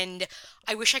stars, and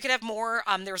I wish I could have more.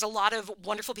 There was a lot of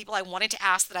wonderful people I wanted to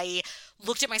ask that I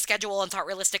looked at my schedule and thought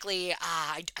realistically,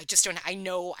 I just don't, I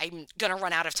know I'm going to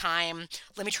run out of time.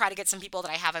 Let me try to get some people that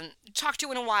I haven't talked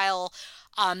to in a while.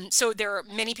 So there are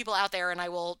many people out there, and I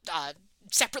will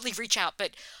separately reach out, but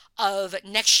of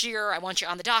next year. I want you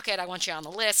on the docket. I want you on the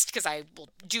list because I will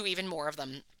do even more of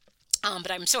them.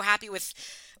 But I'm so happy with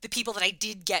the people that I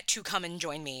did get to come and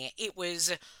join me. It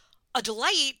was a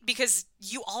delight because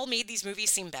you all made these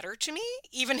movies seem better to me,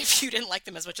 even if you didn't like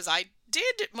them as much as I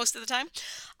did most of the time.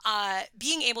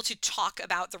 Being able to talk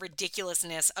about the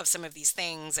ridiculousness of some of these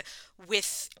things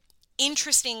with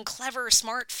interesting, clever,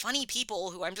 smart, funny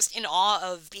people who I'm just in awe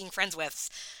of being friends with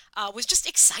was just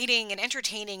exciting and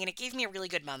entertaining, and it gave me a really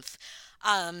good month.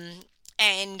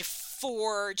 And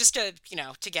for just to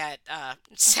get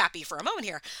sappy for a moment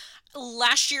here,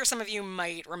 last year, some of you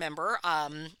might remember,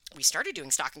 we started doing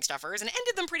stocking stuffers and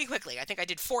ended them pretty quickly. I think I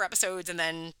did 4 episodes and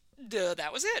then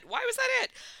that was it. Why was that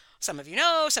it? Some of you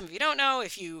know, some of you don't know.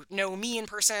 If you know me in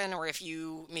person or if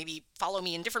you maybe follow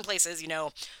me in different places,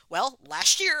 well,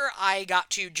 last year I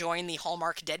got to join the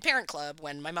Hallmark Dead Parent Club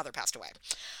when my mother passed away.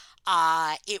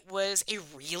 It was a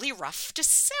really rough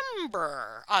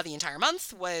December. The entire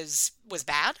month was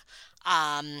bad.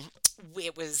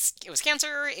 It was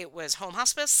cancer. It was home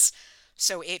hospice.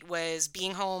 So it was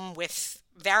being home with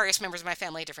various members of my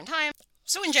family at different times.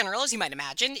 So in general, as you might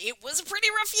imagine, it was a pretty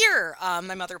rough year.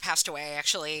 My mother passed away,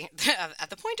 actually, at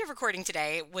the point of recording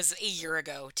today, was a year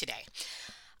ago today.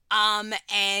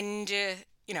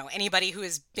 Anybody who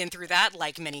has been through that,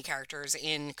 like many characters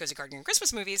in Cozy Cardigan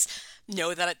Christmas movies,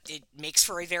 know that it makes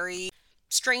for a very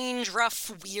strange,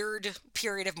 rough, weird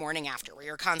period of mourning after, where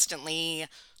you're constantly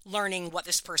learning what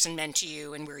this person meant to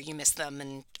you and where you miss them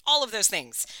and all of those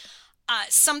things.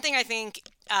 Something I think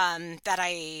that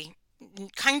I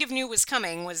kind of knew was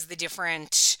coming was the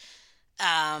different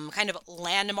kind of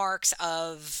landmarks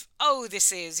of,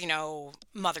 this is,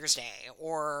 Mother's Day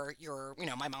or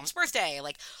my mom's birthday,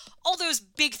 like all those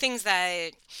big things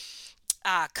that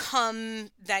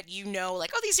come that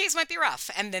like, these days might be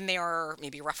rough, and then they are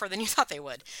maybe rougher than you thought they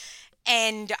would.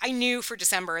 And I knew for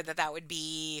December that would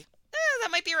be,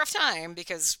 that might be a rough time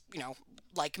because,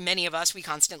 like many of us, we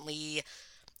constantly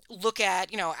look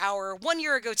at, our 1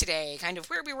 year ago today, kind of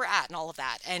where we were at and all of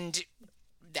that. And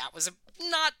that was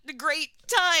not a great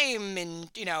time in,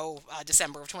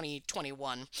 December of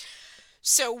 2021.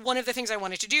 So one of the things I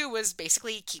wanted to do was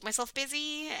basically keep myself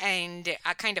busy and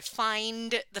kind of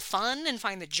find the fun and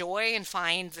find the joy and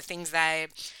find the things that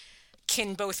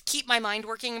can both keep my mind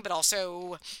working, but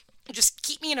also just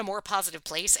keep me in a more positive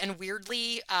place. And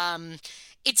weirdly,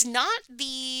 it's not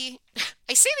I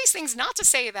say these things not to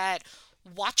say that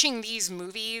watching these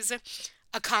movies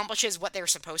accomplishes what they're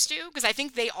supposed to, because I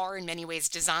think they are in many ways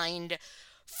designed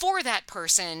for that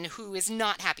person who is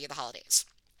not happy at the holidays.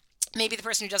 Maybe the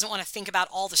person who doesn't want to think about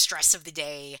all the stress of the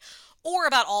day or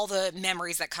about all the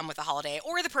memories that come with the holiday,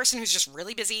 or the person who's just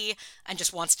really busy and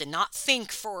just wants to not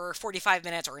think for 45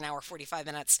 minutes or an hour 45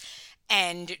 minutes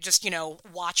and just,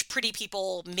 watch pretty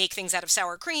people make things out of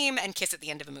sour cream and kiss at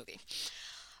the end of a movie.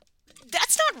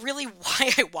 That's not really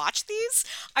why I watch these.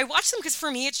 I watch them because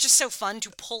for me it's just so fun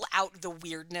to pull out the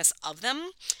weirdness of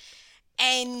them.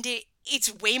 And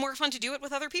it's way more fun to do it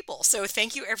with other people. So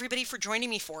thank you everybody for joining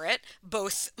me for it,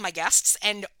 both my guests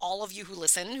and all of you who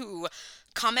listen, who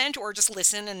comment or just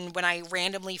listen. And when I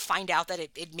randomly find out that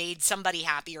it made somebody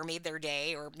happy or made their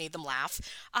day or made them laugh,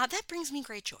 that brings me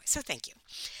great joy. So thank you.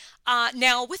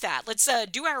 Now, with that, let's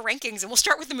do our rankings, and we'll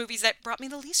start with the movies that brought me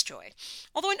the least joy.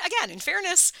 Although, again, in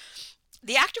fairness,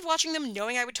 the act of watching them,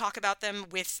 knowing I would talk about them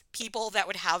with people that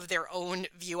would have their own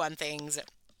view on things,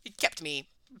 it kept me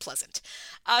pleasant.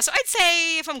 So I'd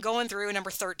say if I'm going through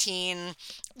number 13,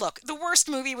 look, the worst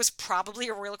movie was probably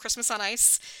A Royal Christmas on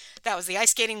Ice. That was the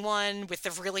ice skating one with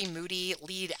the really moody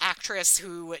lead actress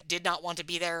who did not want to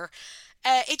be there.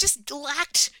 It just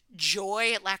lacked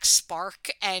joy, it lacked spark,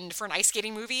 and for an ice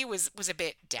skating movie was a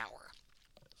bit dour.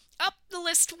 Up the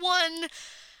list,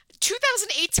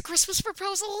 2008's A Christmas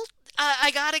Proposal.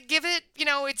 I gotta give it,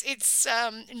 it's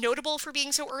notable for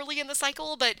being so early in the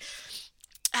cycle, but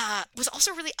was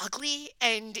also really ugly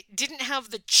and didn't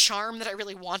have the charm that I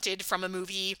really wanted from a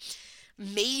movie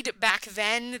made back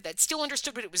then that still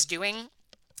understood what it was doing.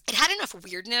 It had enough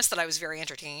weirdness that I was very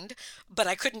entertained, but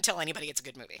I couldn't tell anybody it's a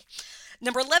good movie.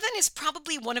 Number 11 is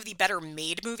probably one of the better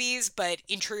made movies, but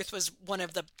in truth was one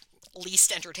of the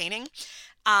least entertaining.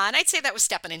 And I'd say that was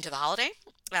Steppin' Into the Holiday,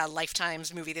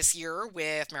 Lifetime's movie this year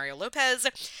with Mario Lopez.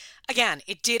 Again,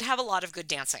 it did have a lot of good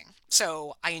dancing,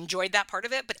 so I enjoyed that part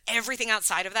of it, but everything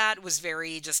outside of that was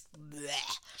very just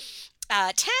bleh. 10,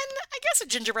 I guess A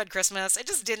Gingerbread Christmas. It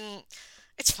just didn't,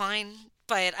 it's fine,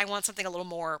 but I want something a little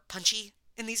more punchy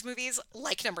in these movies,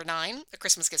 like number 9, A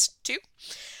Christmas Kiss 2.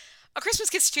 A Christmas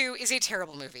Kiss 2 is a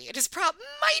terrible movie. It is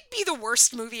might be the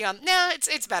worst movie on... Nah,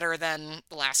 it's better than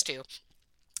the last two.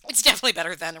 It's definitely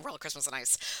better than A Real Christmas on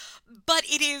Ice. But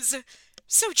it is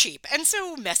so cheap and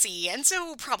so messy and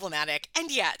so problematic.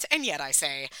 And yet, I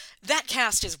say, that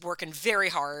cast is working very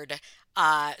hard.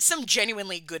 Some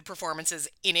genuinely good performances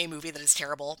in a movie that is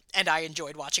terrible, and I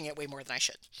enjoyed watching it way more than I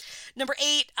should. Number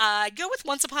 8, go with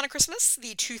Once Upon a Christmas,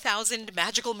 the 2000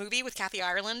 magical movie with Kathy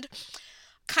Ireland.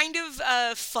 Kind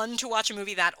of fun to watch a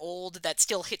movie that old that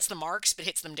still hits the marks, but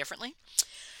hits them differently.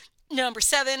 Number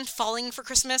 7, Falling for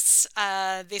Christmas.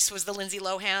 This was the Lindsay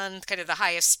Lohan, kind of the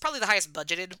highest, probably the highest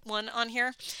budgeted one on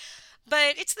here.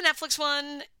 But it's the Netflix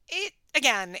one.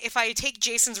 Again, if I take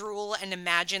Jason's rule and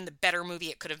imagine the better movie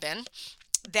it could have been,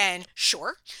 then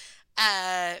sure.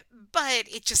 But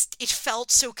it felt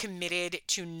so committed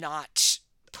to not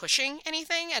pushing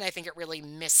anything, and I think it really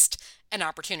missed an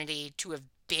opportunity to have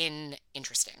been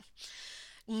interesting.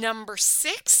 Number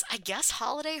 6, I guess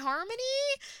Holiday Harmony.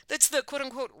 That's the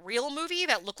quote-unquote real movie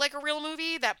that looked like a real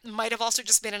movie that might have also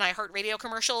just been an iHeartRadio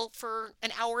commercial for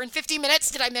an hour and 50 minutes.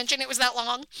 Did I mention it was that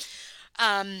long?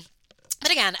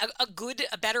 But again,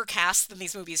 a better cast than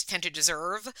these movies tend to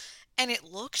deserve, and it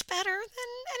looked better than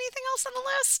anything else on the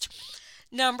list.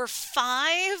 Number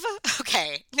 5,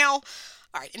 okay, now,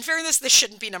 all right, in fairness, this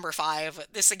shouldn't be number 5.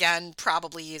 This, again,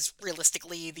 probably is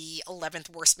realistically the 11th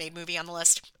worst made movie on the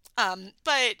list.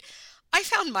 But I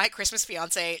found My Christmas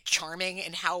Fiancé charming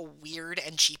in how weird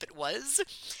and cheap it was.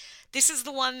 This is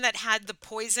the one that had the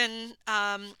poison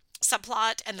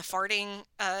subplot and the farting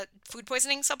food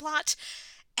poisoning subplot.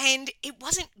 And it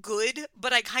wasn't good,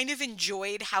 but I kind of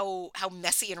enjoyed how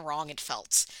messy and wrong it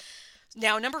felt.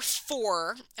 Now, number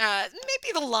 4,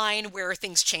 maybe the line where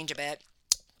things change a bit.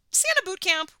 Santa Boot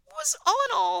Camp was, all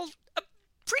in all, a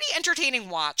pretty entertaining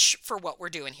watch for what we're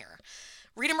doing here.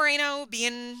 Rita Moreno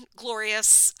being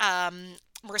glorious,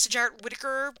 Marissa Jarrett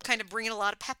Whittaker kind of bringing a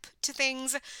lot of pep to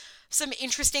things, some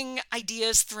interesting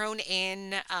ideas thrown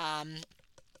in,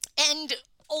 and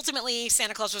ultimately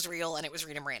Santa Claus was real and it was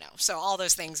Rita Moreno. So all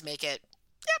those things make it,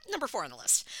 number 4 on the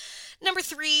list. Number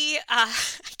 3, I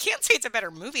can't say it's a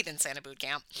better movie than Santa Boot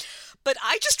Camp, but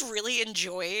I just really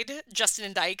enjoyed Justin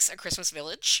and Dyke's A Christmas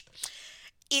Village.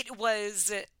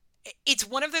 It's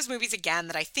one of those movies, again,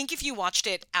 that I think if you watched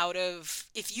it out of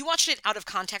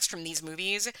context from these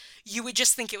movies, you would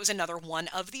just think it was another one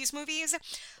of these movies.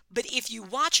 But if you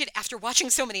watch it after watching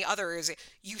so many others,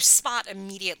 you spot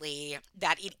immediately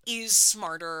that it is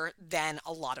smarter than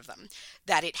a lot of them.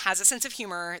 That it has a sense of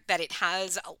humor, that it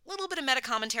has a little bit of meta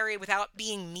commentary without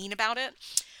being mean about it.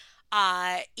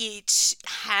 It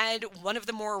had one of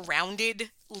the more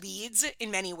rounded leads in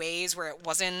many ways, where it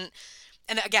wasn't.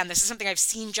 And again, this is something I've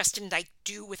seen Justin Dyke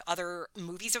do with other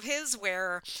movies of his,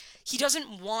 where he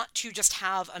doesn't want to just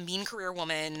have a mean career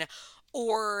woman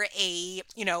or a,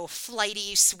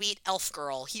 flighty, sweet elf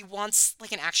girl. He wants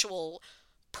like an actual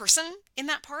person in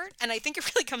that part. And I think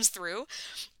it really comes through.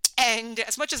 And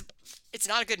as much as it's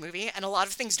not a good movie and a lot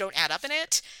of things don't add up in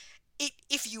it,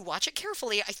 if you watch it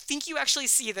carefully, I think you actually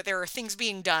see that there are things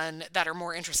being done that are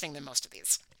more interesting than most of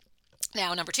these.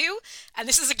 Now, number 2, and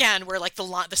this is again where like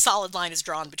the solid line is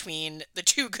drawn between the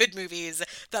 2 good movies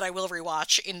that I will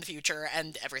rewatch in the future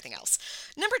and everything else.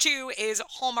 Number 2 is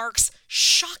Hallmark's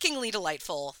shockingly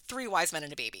delightful 3 Wise Men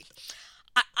and a Baby.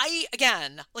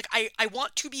 I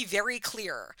want to be very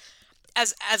clear.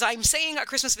 As I'm saying, A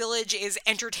Christmas Village is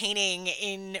entertaining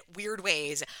in weird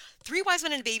ways. 3 Wise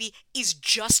Men and a Baby is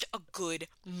just a good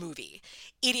movie.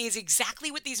 It is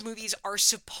exactly what these movies are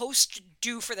supposed to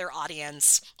do for their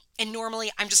audience. And normally,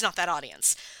 I'm just not that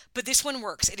audience. But this one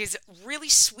works. It is really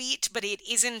sweet, but it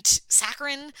isn't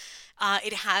saccharine.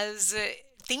 It has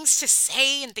things to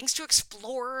say and things to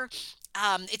explore.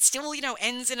 It still,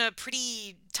 ends in a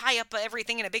pretty tie up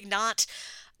everything in a big knot.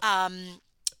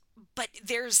 But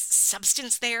there's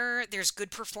substance there. There's good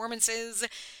performances.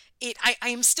 I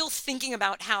am still thinking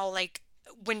about how, like,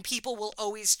 when people will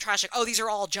always trash, like, oh, these are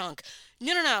all junk.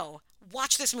 No.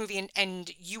 Watch this movie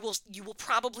and you will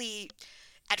probably...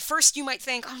 At first, you might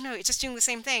think, oh no, it's just doing the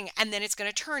same thing. And then it's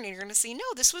going to turn and you're going to see, no,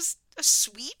 this was a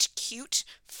sweet, cute,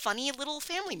 funny little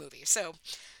family movie. So,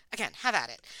 again, have at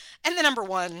it. And the number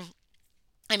 1,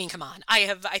 I mean, come on.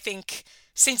 I think,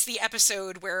 since the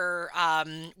episode where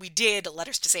we did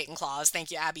Letters to Satan Claus,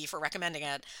 thank you, Abby, for recommending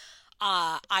it,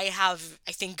 I have,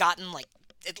 I think, gotten, like,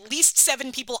 at least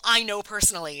 7 people I know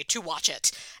personally to watch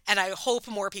it, and I hope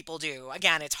more people do.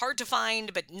 Again, it's hard to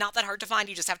find, but not that hard to find.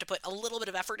 You just have to put a little bit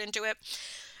of effort into it.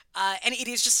 And it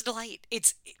is just a delight.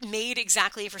 It's made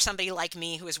exactly for somebody like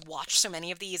me who has watched so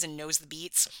many of these and knows the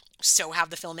beats. So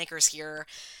have the filmmakers here.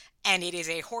 And it is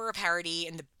a horror parody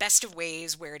in the best of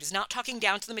ways, where it is not talking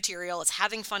down to the material. It's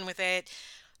having fun with it.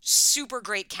 Super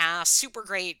great cast, super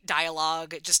great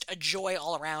dialogue, just a joy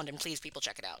all around, and please, people,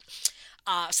 check it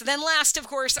out. So then last, of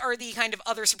course, are the kind of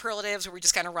other superlatives where we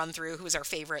just kind of run through who is our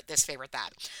favorite this, favorite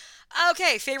that.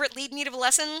 Okay, favorite lead in need of a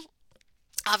lesson?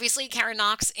 Obviously, Karen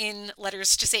Knox in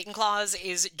Letters to Satan Claus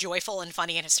is joyful and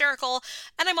funny and hysterical.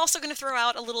 And I'm also going to throw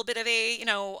out a little bit of a,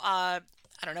 I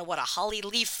don't know what, a holly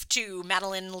leaf to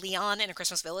Madeline Leon in A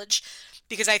Christmas Village,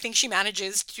 because I think she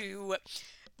manages to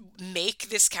make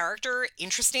this character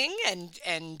interesting,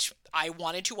 and I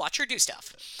wanted to watch her do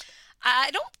stuff.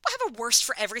 I don't have a worst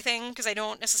for everything, because I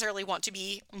don't necessarily want to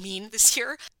be mean this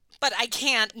year, but I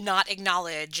can't not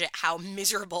acknowledge how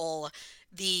miserable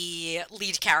the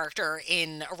lead character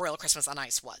in A Royal Christmas on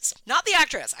Ice was. Not the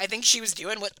actress. I think she was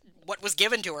doing what was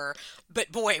given to her,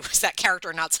 but boy, was that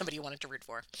character not somebody you wanted to root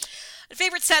for.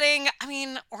 Favorite setting? I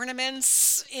mean,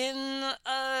 ornaments in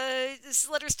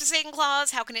Letters to Satan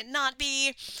Claus. How can it not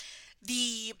be?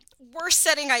 The worst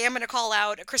setting I am going to call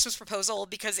out A Christmas Proposal,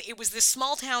 because it was this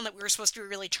small town that we were supposed to be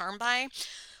really charmed by.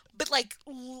 But like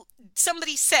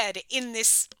somebody said in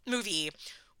this movie,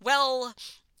 well,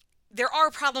 there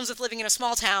are problems with living in a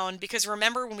small town, because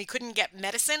remember when we couldn't get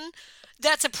medicine?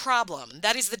 That's a problem.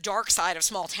 That is the dark side of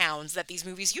small towns that these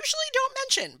movies usually don't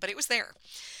mention, but it was there.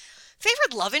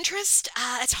 Favorite love interest?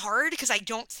 It's hard, because I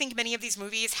don't think many of these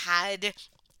movies had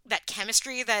that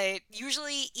chemistry that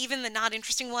usually even the not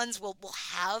interesting ones will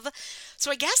have.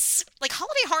 So I guess like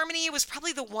Holiday Harmony was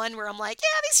probably the one where I'm like,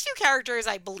 yeah, these two characters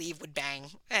I believe would bang,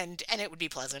 and it would be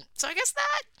pleasant. So I guess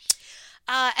that.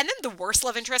 And then the worst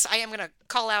love interest, I am going to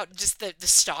call out just the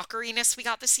stalkeriness we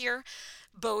got this year.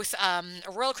 Both A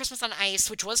Royal Christmas on Ice,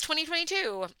 which was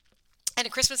 2022, and A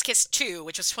Christmas Kiss 2,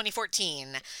 which was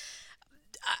 2014.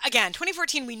 Again,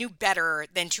 2014, we knew better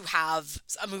than to have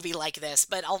a movie like this,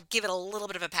 but I'll give it a little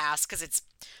bit of a pass because it's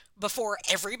before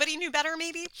everybody knew better,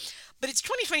 maybe. But it's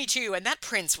 2022, and that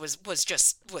Prince was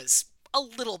a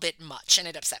little bit much, and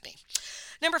it upset me.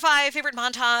 Number 5, favorite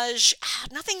montage.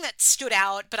 Nothing that stood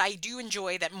out, but I do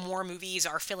enjoy that more movies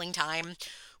are filling time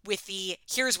with the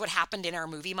here's what happened in our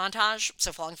movie montage.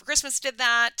 So Falling for Christmas did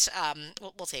that.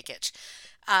 We'll take it.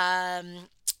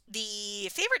 The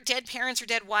favorite dead parents or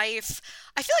dead wife.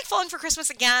 I feel like Falling for Christmas,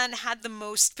 again, had the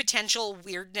most potential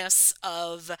weirdness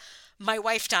of my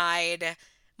wife died,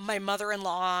 my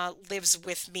mother-in-law lives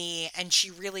with me, and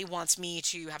she really wants me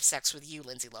to have sex with you,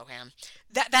 Lindsay Lohan.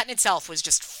 That in itself was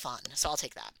just fun, so I'll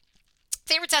take that.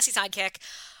 Favorite sassy sidekick?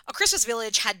 A Christmas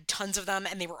Village had tons of them,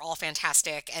 and they were all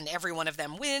fantastic, and every one of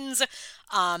them wins.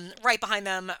 Right behind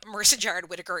them, Marissa Jared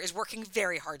Whittaker is working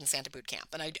very hard in Santa Boot Camp,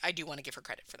 and I do want to give her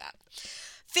credit for that.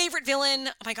 Favorite villain?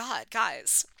 Oh my god,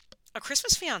 guys. A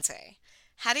Christmas Fiancé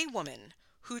had a woman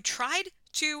who tried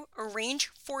to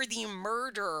arrange for the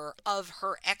murder of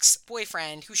her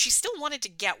ex-boyfriend, who she still wanted to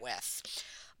get with,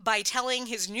 by telling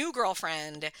his new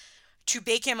girlfriend to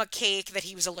bake him a cake that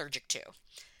he was allergic to.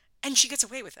 And she gets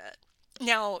away with it.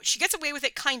 Now, she gets away with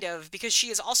it kind of because she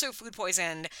is also food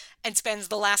poisoned and spends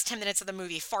the last 10 minutes of the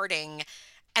movie farting,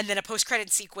 and then a post-credit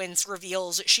sequence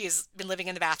reveals she has been living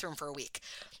in the bathroom for a week.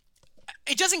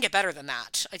 It doesn't get better than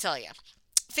that, I tell you.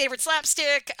 Favorite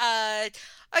slapstick?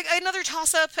 Another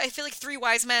toss-up. I feel like Three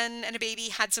Wise Men and a Baby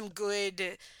had some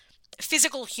good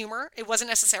physical humor. It wasn't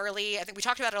necessarily, I think we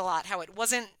talked about it a lot, how it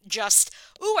wasn't just,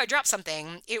 ooh, I dropped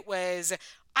something. It was,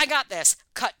 I got this.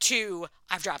 Cut to,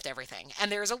 I've dropped everything.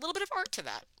 And there's a little bit of art to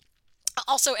that.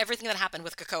 Also, everything that happened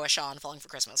with Cocoa Shaw and Falling for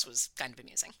Christmas was kind of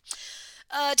amusing.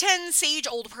 10, sage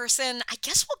old person. I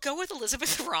guess we'll go with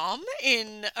Elizabeth Rom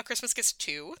in A Christmas Kiss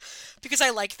 2, because I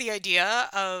like the idea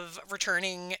of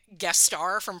returning guest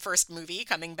star from first movie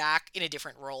coming back in a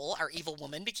different role. Our evil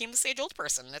woman became the sage old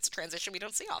person. That's a transition we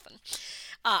don't see often.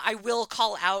 I will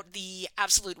call out the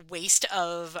absolute waste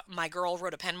of my girl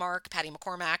Rhoda Penmark, Patty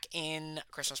McCormack, in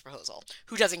Christmas Proposal,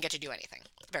 who doesn't get to do anything.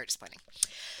 Very disappointing.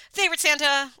 Favorite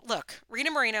Santa? Look,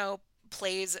 Rita Moreno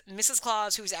plays Mrs.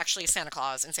 Claus, who's actually Santa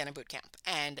Claus in Santa Boot Camp,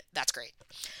 and that's great.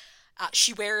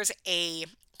 She wears a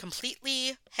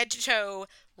completely head-to-toe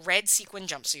red sequin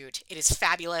jumpsuit. It is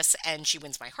fabulous, and she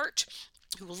wins my heart.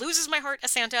 Who loses my heart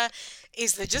as Santa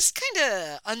is the just kind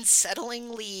of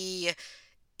unsettlingly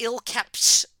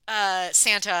ill-kept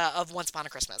Santa of Once Upon a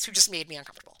Christmas, who just made me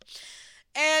uncomfortable.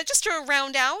 And just to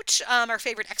round out our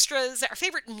favorite extras, our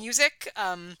favorite music,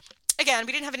 again,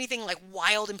 we didn't have anything like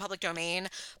wild in public domain,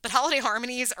 but Holiday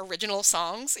Harmony's original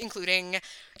songs, including,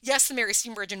 yes, the Mary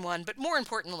Steenburgen one, but more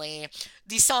importantly,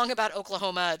 the song about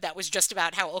Oklahoma that was just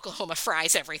about how Oklahoma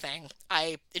fries everything.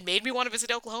 It made me want to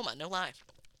visit Oklahoma, no lie.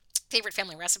 Favorite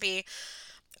family recipe?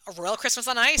 A Royal Christmas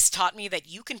on Ice taught me that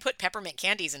you can put peppermint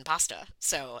candies in pasta,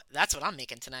 so that's what I'm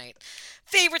making tonight.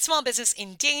 Favorite small business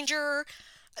in danger?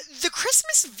 The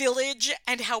Christmas Village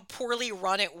and how poorly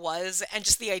run it was, and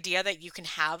just the idea that you can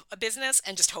have a business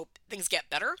and just hope things get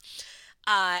better.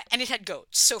 And it had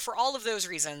goats. So for all of those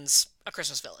reasons, A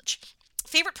Christmas Village.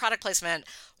 Favorite product placement,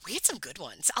 we had some good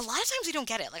ones. A lot of times we don't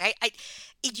get it. Like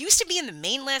it used to be in the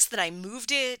main list, then I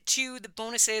moved it to the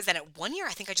bonuses, and at one year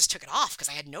I think I just took it off because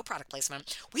I had no product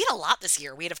placement. We had a lot this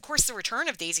year. We had, of course, the return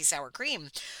of Daisy Sour Cream,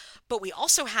 but we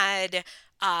also had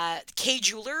K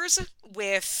Jewelers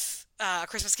with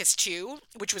Christmas Kiss 2,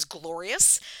 which was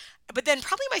glorious. But then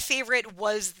probably my favorite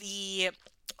was the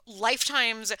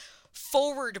Lifetime's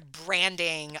forward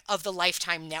branding of the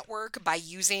Lifetime network by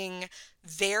using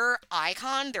their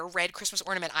icon, their red Christmas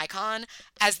ornament icon,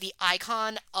 as the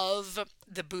icon of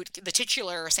the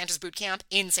titular Santa's Boot Camp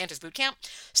in Santa's Boot Camp,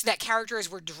 so that characters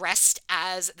were dressed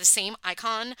as the same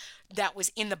icon that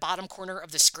was in the bottom corner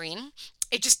of the screen.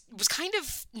 It just was kind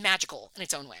of magical in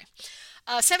its own way.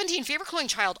 17, favorite cloying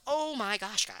child. Oh my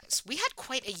gosh, guys. We had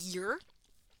quite a year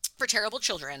for Terrible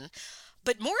Children,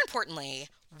 but more importantly,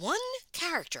 one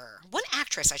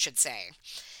actress, I should say,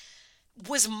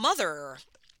 was mother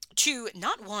to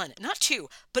not one, not two,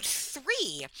 but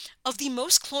three of the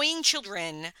most cloying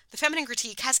children the Feminine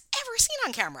Critique has ever seen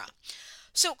on camera.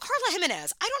 So, Carla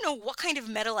Jimenez, I don't know what kind of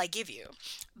medal I give you,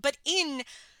 but in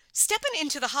Steppin'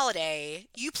 Into the Holiday,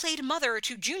 you played mother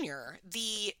to Junior,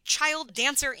 the child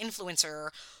dancer influencer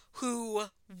who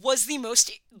was the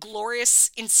most glorious,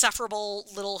 insufferable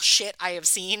little shit I have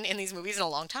seen in these movies in a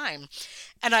long time.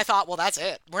 And I thought, well, that's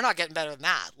it. We're not getting better than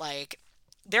that. Like,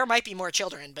 there might be more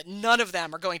children, but none of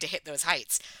them are going to hit those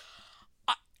heights.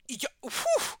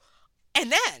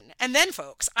 And then,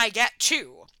 folks, I get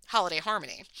to Holiday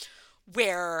Harmony,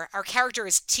 where our character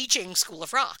is teaching School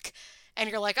of Rock. And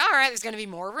you're like, all right, there's going to be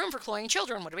more room for cloying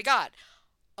children. What do we got?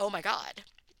 Oh, my God.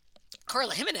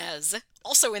 Carla Jimenez,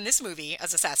 also in this movie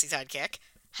as a sassy sidekick,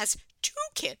 has 2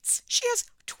 kids. She has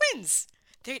twins.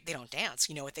 They don't dance.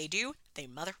 You know what they do? They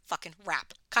motherfucking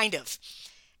rap. Kind of.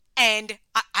 And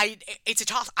it's a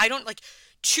toss. I don't like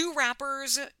 2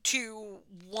 rappers to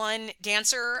 1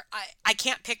 dancer. I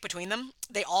can't pick between them.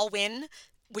 They all win,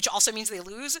 which also means they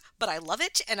lose, but I love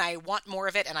it and I want more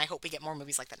of it, and I hope we get more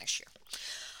movies like that next year.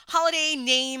 Holiday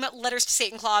name Letters to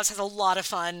Satan Claus has a lot of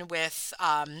fun with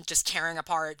just tearing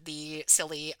apart the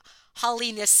silly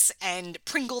holliness and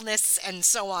pringleness and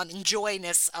so on, and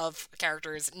joyness of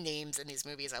characters' names in these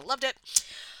movies. I loved it.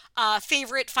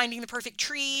 Favorite, Finding the Perfect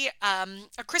Tree. A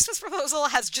Christmas Proposal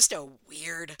has just a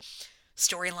weird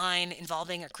storyline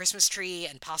involving a Christmas tree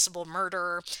and possible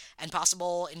murder and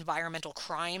possible environmental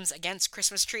crimes against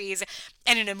Christmas trees.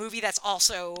 And in a movie that's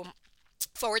also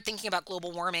forward thinking about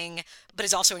global warming, but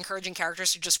is also encouraging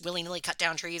characters to just willy-nilly cut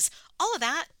down trees. All of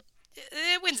that,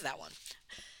 it wins that one.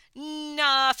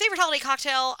 Favorite holiday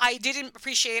cocktail. I didn't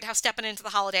appreciate how Steppin' Into the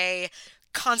Holiday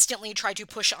constantly tried to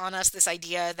push on us this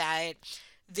idea that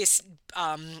this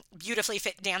beautifully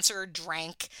fit dancer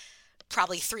drank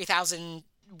probably 3,000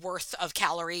 worth of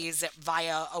calories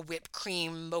via a whipped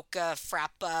cream, mocha,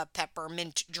 frappa,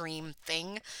 peppermint dream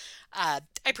thing. I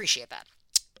appreciate that.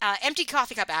 Empty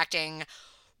coffee cup acting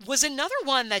was another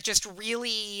one that just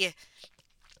really,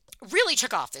 really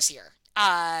took off this year.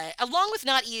 Along with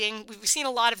not eating, we've seen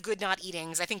a lot of good not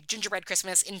eatings. I think Gingerbread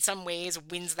Christmas in some ways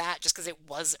wins that just because it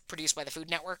was produced by the Food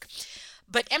Network.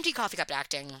 But empty coffee cup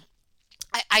acting,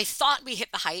 I thought we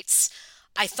hit the heights.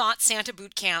 I thought Santa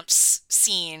Boot Camp's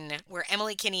scene where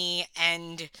Emily Kinney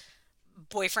and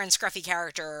boyfriend scruffy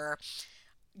character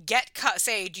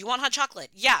say, do you want hot chocolate?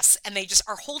 Yes. And they just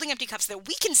are holding empty cups that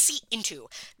we can see into.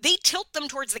 They tilt them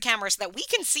towards the camera so that we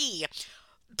can see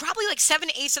probably like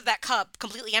 7/8 of that cup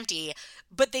completely empty,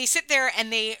 but they sit there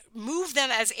and they move them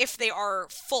as if they are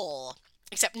full,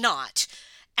 except not.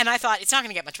 And I thought, it's not going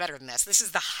to get much better than this. This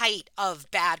is the height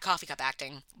of bad coffee cup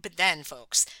acting. But then,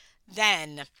 folks,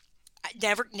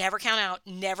 never count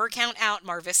out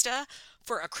Mar Vista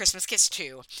for A Christmas Kiss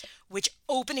 2, which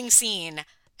opening scene,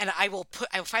 and I will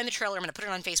find the trailer. I'm going to put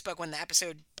it on Facebook when the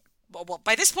episode, well,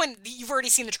 by this point, you've already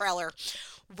seen the trailer,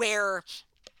 where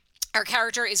our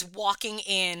character is walking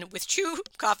in with 2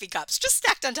 coffee cups just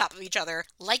stacked on top of each other,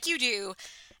 like you do,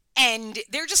 and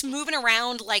they're just moving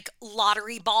around like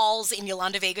lottery balls in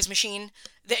Yolanda Vega's machine.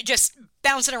 They're just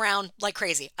bouncing around like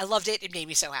crazy. I loved it. It made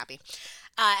me so happy.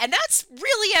 And that's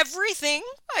really everything,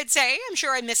 I'd say. I'm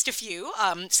sure I missed a few.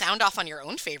 Sound off on your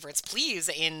own favorites, please,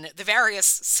 in the various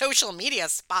social media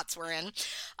spots we're in.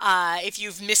 If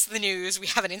you've missed the news, we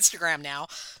have an Instagram now.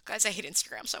 Guys, I hate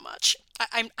Instagram so much.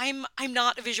 I'm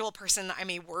not a visual person.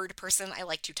 I'm a word person. I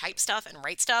like to type stuff and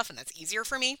write stuff, and that's easier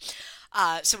for me.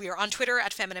 So we are on Twitter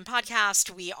at Feminine Podcast.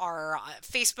 We are on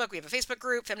Facebook. We have a Facebook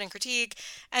group, Feminine Critique.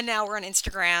 And now we're on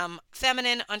Instagram,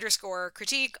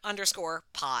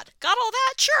 Feminine_Critique_pod. Got all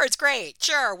that? Sure, it's great.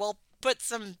 Sure, we'll put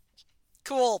some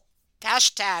cool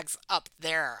hashtags up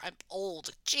there. I'm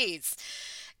old. Jeez.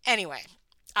 Anyway,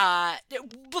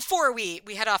 before we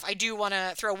head off, I do want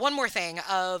to throw one more thing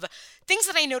of things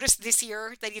that I noticed this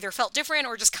year that either felt different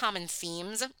or just common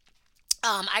themes.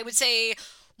 I would say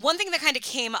one thing that kind of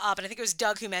came up, and I think it was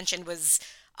Doug who mentioned, was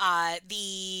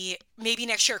the maybe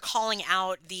next year calling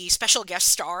out the special guest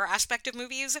star aspect of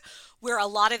movies, where a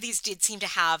lot of these did seem to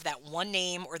have that one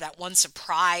name or that one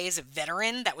surprise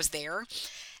veteran that was there.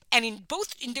 And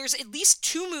there's at least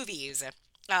two movies,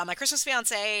 My Christmas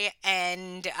Fiancé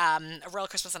and A Royal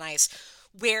Christmas on Ice,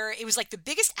 where it was like the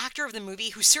biggest actor of the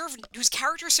movie whose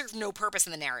character served no purpose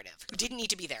in the narrative, who didn't need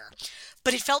to be there.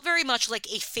 But it felt very much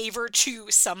like a favor to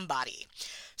somebody.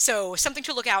 So something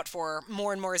to look out for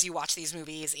more and more as you watch these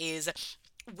movies is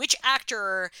which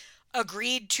actor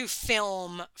agreed to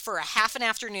film for a half an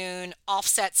afternoon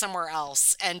offset somewhere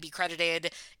else and be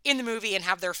credited in the movie and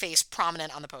have their face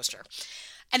prominent on the poster.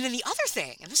 And then the other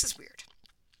thing, and this is weird,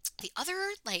 the other,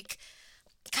 like,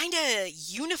 kind of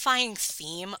unifying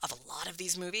theme of a lot of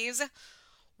these movies,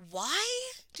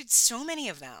 why did so many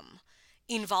of them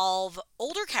involve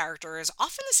older characters,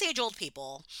 often the sage-old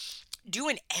people,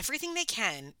 doing everything they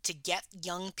can to get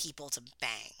young people to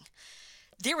bang?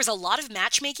 There was a lot of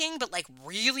matchmaking, but, like,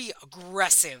 really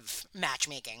aggressive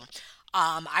matchmaking.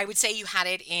 I would say you had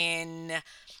it in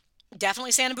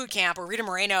definitely Santa Boot Camp, where Rita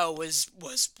Moreno was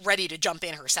ready to jump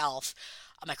in herself.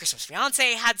 My Christmas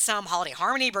Fiancé had some. Holiday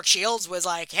Harmony, Brooke Shields was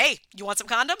like, hey, you want some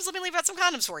condoms? Let me leave out some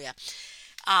condoms for you.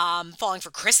 Falling for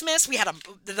Christmas, we had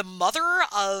the mother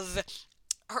of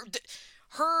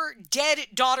her dead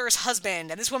daughter's husband,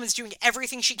 and this woman's doing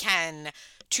everything she can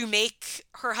to make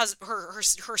her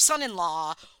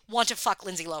son-in-law want to fuck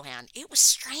Lindsay Lohan. It was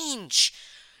strange.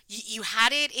 You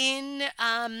had it in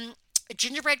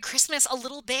Gingerbread Christmas a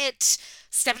little bit,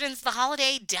 Stepping Into the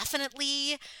Holiday,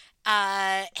 definitely,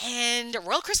 and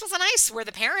Royal Christmas on Ice, where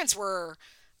the parents were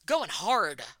going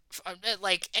hard,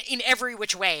 like, in every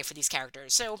which way for these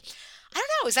characters. So, I don't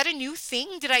know, is that a new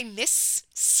thing? Did I miss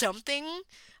something?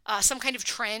 Some kind of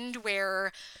trend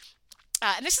where,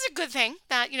 and this is a good thing,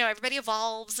 that, everybody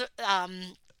evolves, that,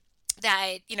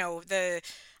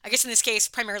 I guess in this case,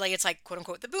 primarily it's like, quote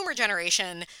unquote, the boomer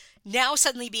generation, now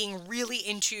suddenly being really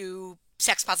into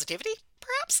sex positivity,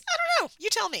 perhaps? I don't know. You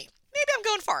tell me. Maybe I'm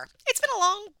going far. It's been a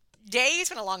long day. It's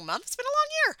been a long month. It's been a long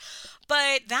year.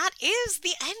 But that is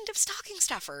the end of Stocking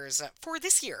Stuffers for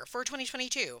this year, for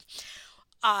 2022.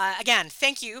 Again,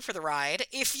 thank you for the ride.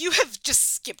 If you have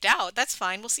just skipped out, that's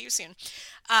fine. We'll see you soon.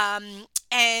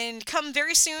 And come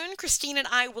very soon, Christine and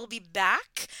I will be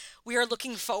back. We are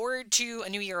looking forward to a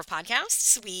new year of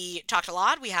podcasts. We talked a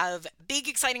lot. We have big,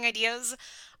 exciting ideas,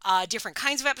 different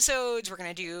kinds of episodes. We're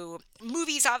going to do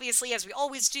movies, obviously, as we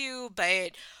always do,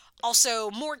 but also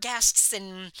more guests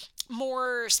and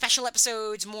more special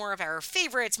episodes, more of our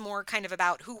favorites, more kind of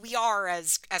about who we are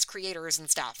as creators and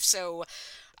stuff. So,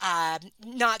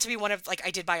 not to be one of, like,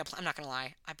 I did buy I'm not going to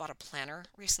lie, I bought a planner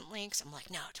recently, because I'm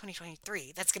like, no,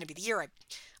 2023, that's going to be the year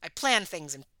I plan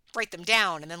things and write them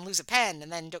down and then lose a pen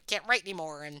and then can't write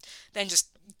anymore and then just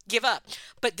give up.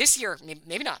 But this year,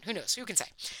 maybe not, who knows, who can say.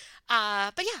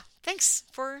 But yeah, thanks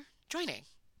for joining.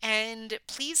 And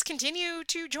please continue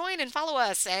to join and follow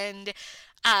us. And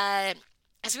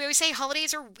as we always say,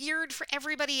 holidays are weird for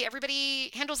everybody. Everybody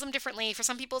handles them differently. For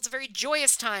some people, it's a very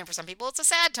joyous time. For some people, it's a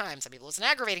sad time. Some people, it's an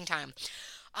aggravating time.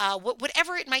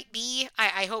 Whatever it might be,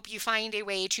 I hope you find a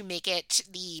way to make it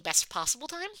the best possible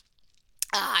time.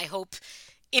 I hope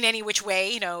in any which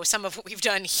way, some of what we've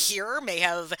done here may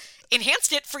have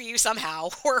enhanced it for you somehow,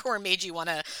 or made you want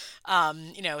to,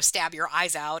 stab your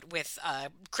eyes out with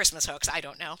Christmas hooks. I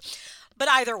don't know. But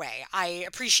either way, I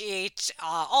appreciate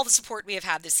all the support we have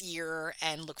had this year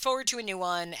and look forward to a new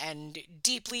one, and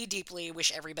deeply, deeply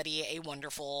wish everybody a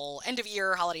wonderful end of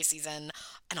year, holiday season,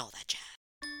 and all that jazz.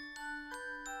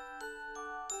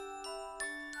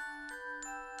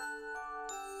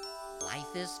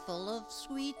 Life is full of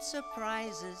sweet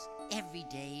surprises. Every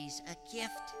day's a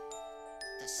gift.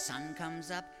 The sun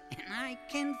comes up and I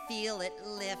can feel it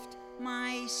lift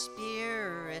my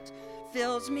spirit.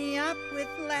 Fills me up with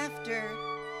laughter,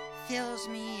 fills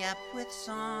me up with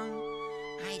song.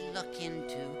 I look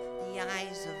into the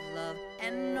eyes of love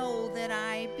and know that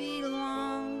I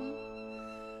belong.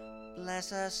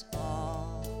 Bless us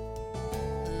all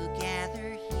who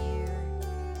gather here,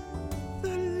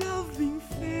 the loving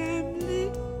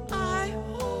family I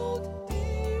hold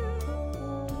dear.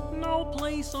 No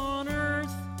place on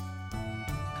earth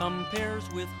compares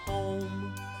with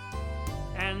home.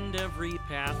 And every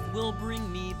path will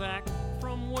bring me back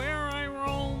from where I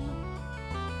roam.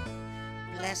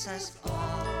 Bless us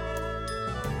all,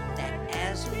 that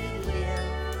as we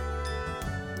live,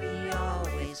 we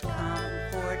always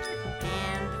comfort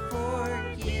and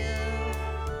forgive.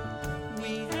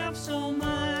 We have so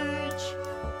much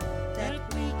that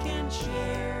we can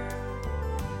share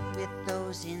with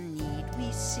those in need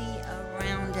we see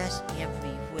around us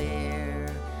everywhere.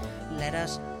 Let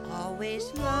us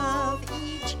always love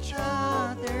each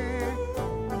other.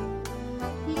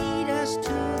 Lead us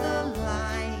to the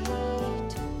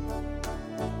light.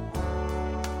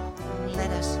 Let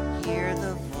us hear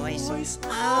the voice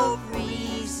of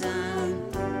reason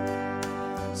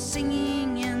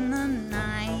singing in the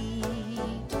night.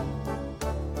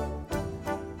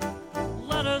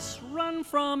 Let us run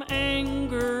from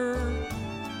anger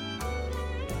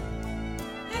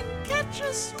and catch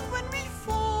us when we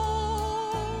fall.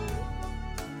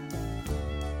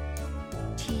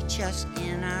 Teach us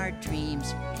in our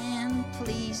dreams, and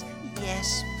please,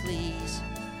 yes please,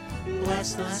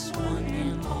 bless us one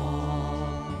and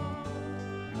all.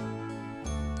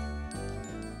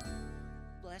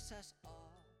 Bless us all.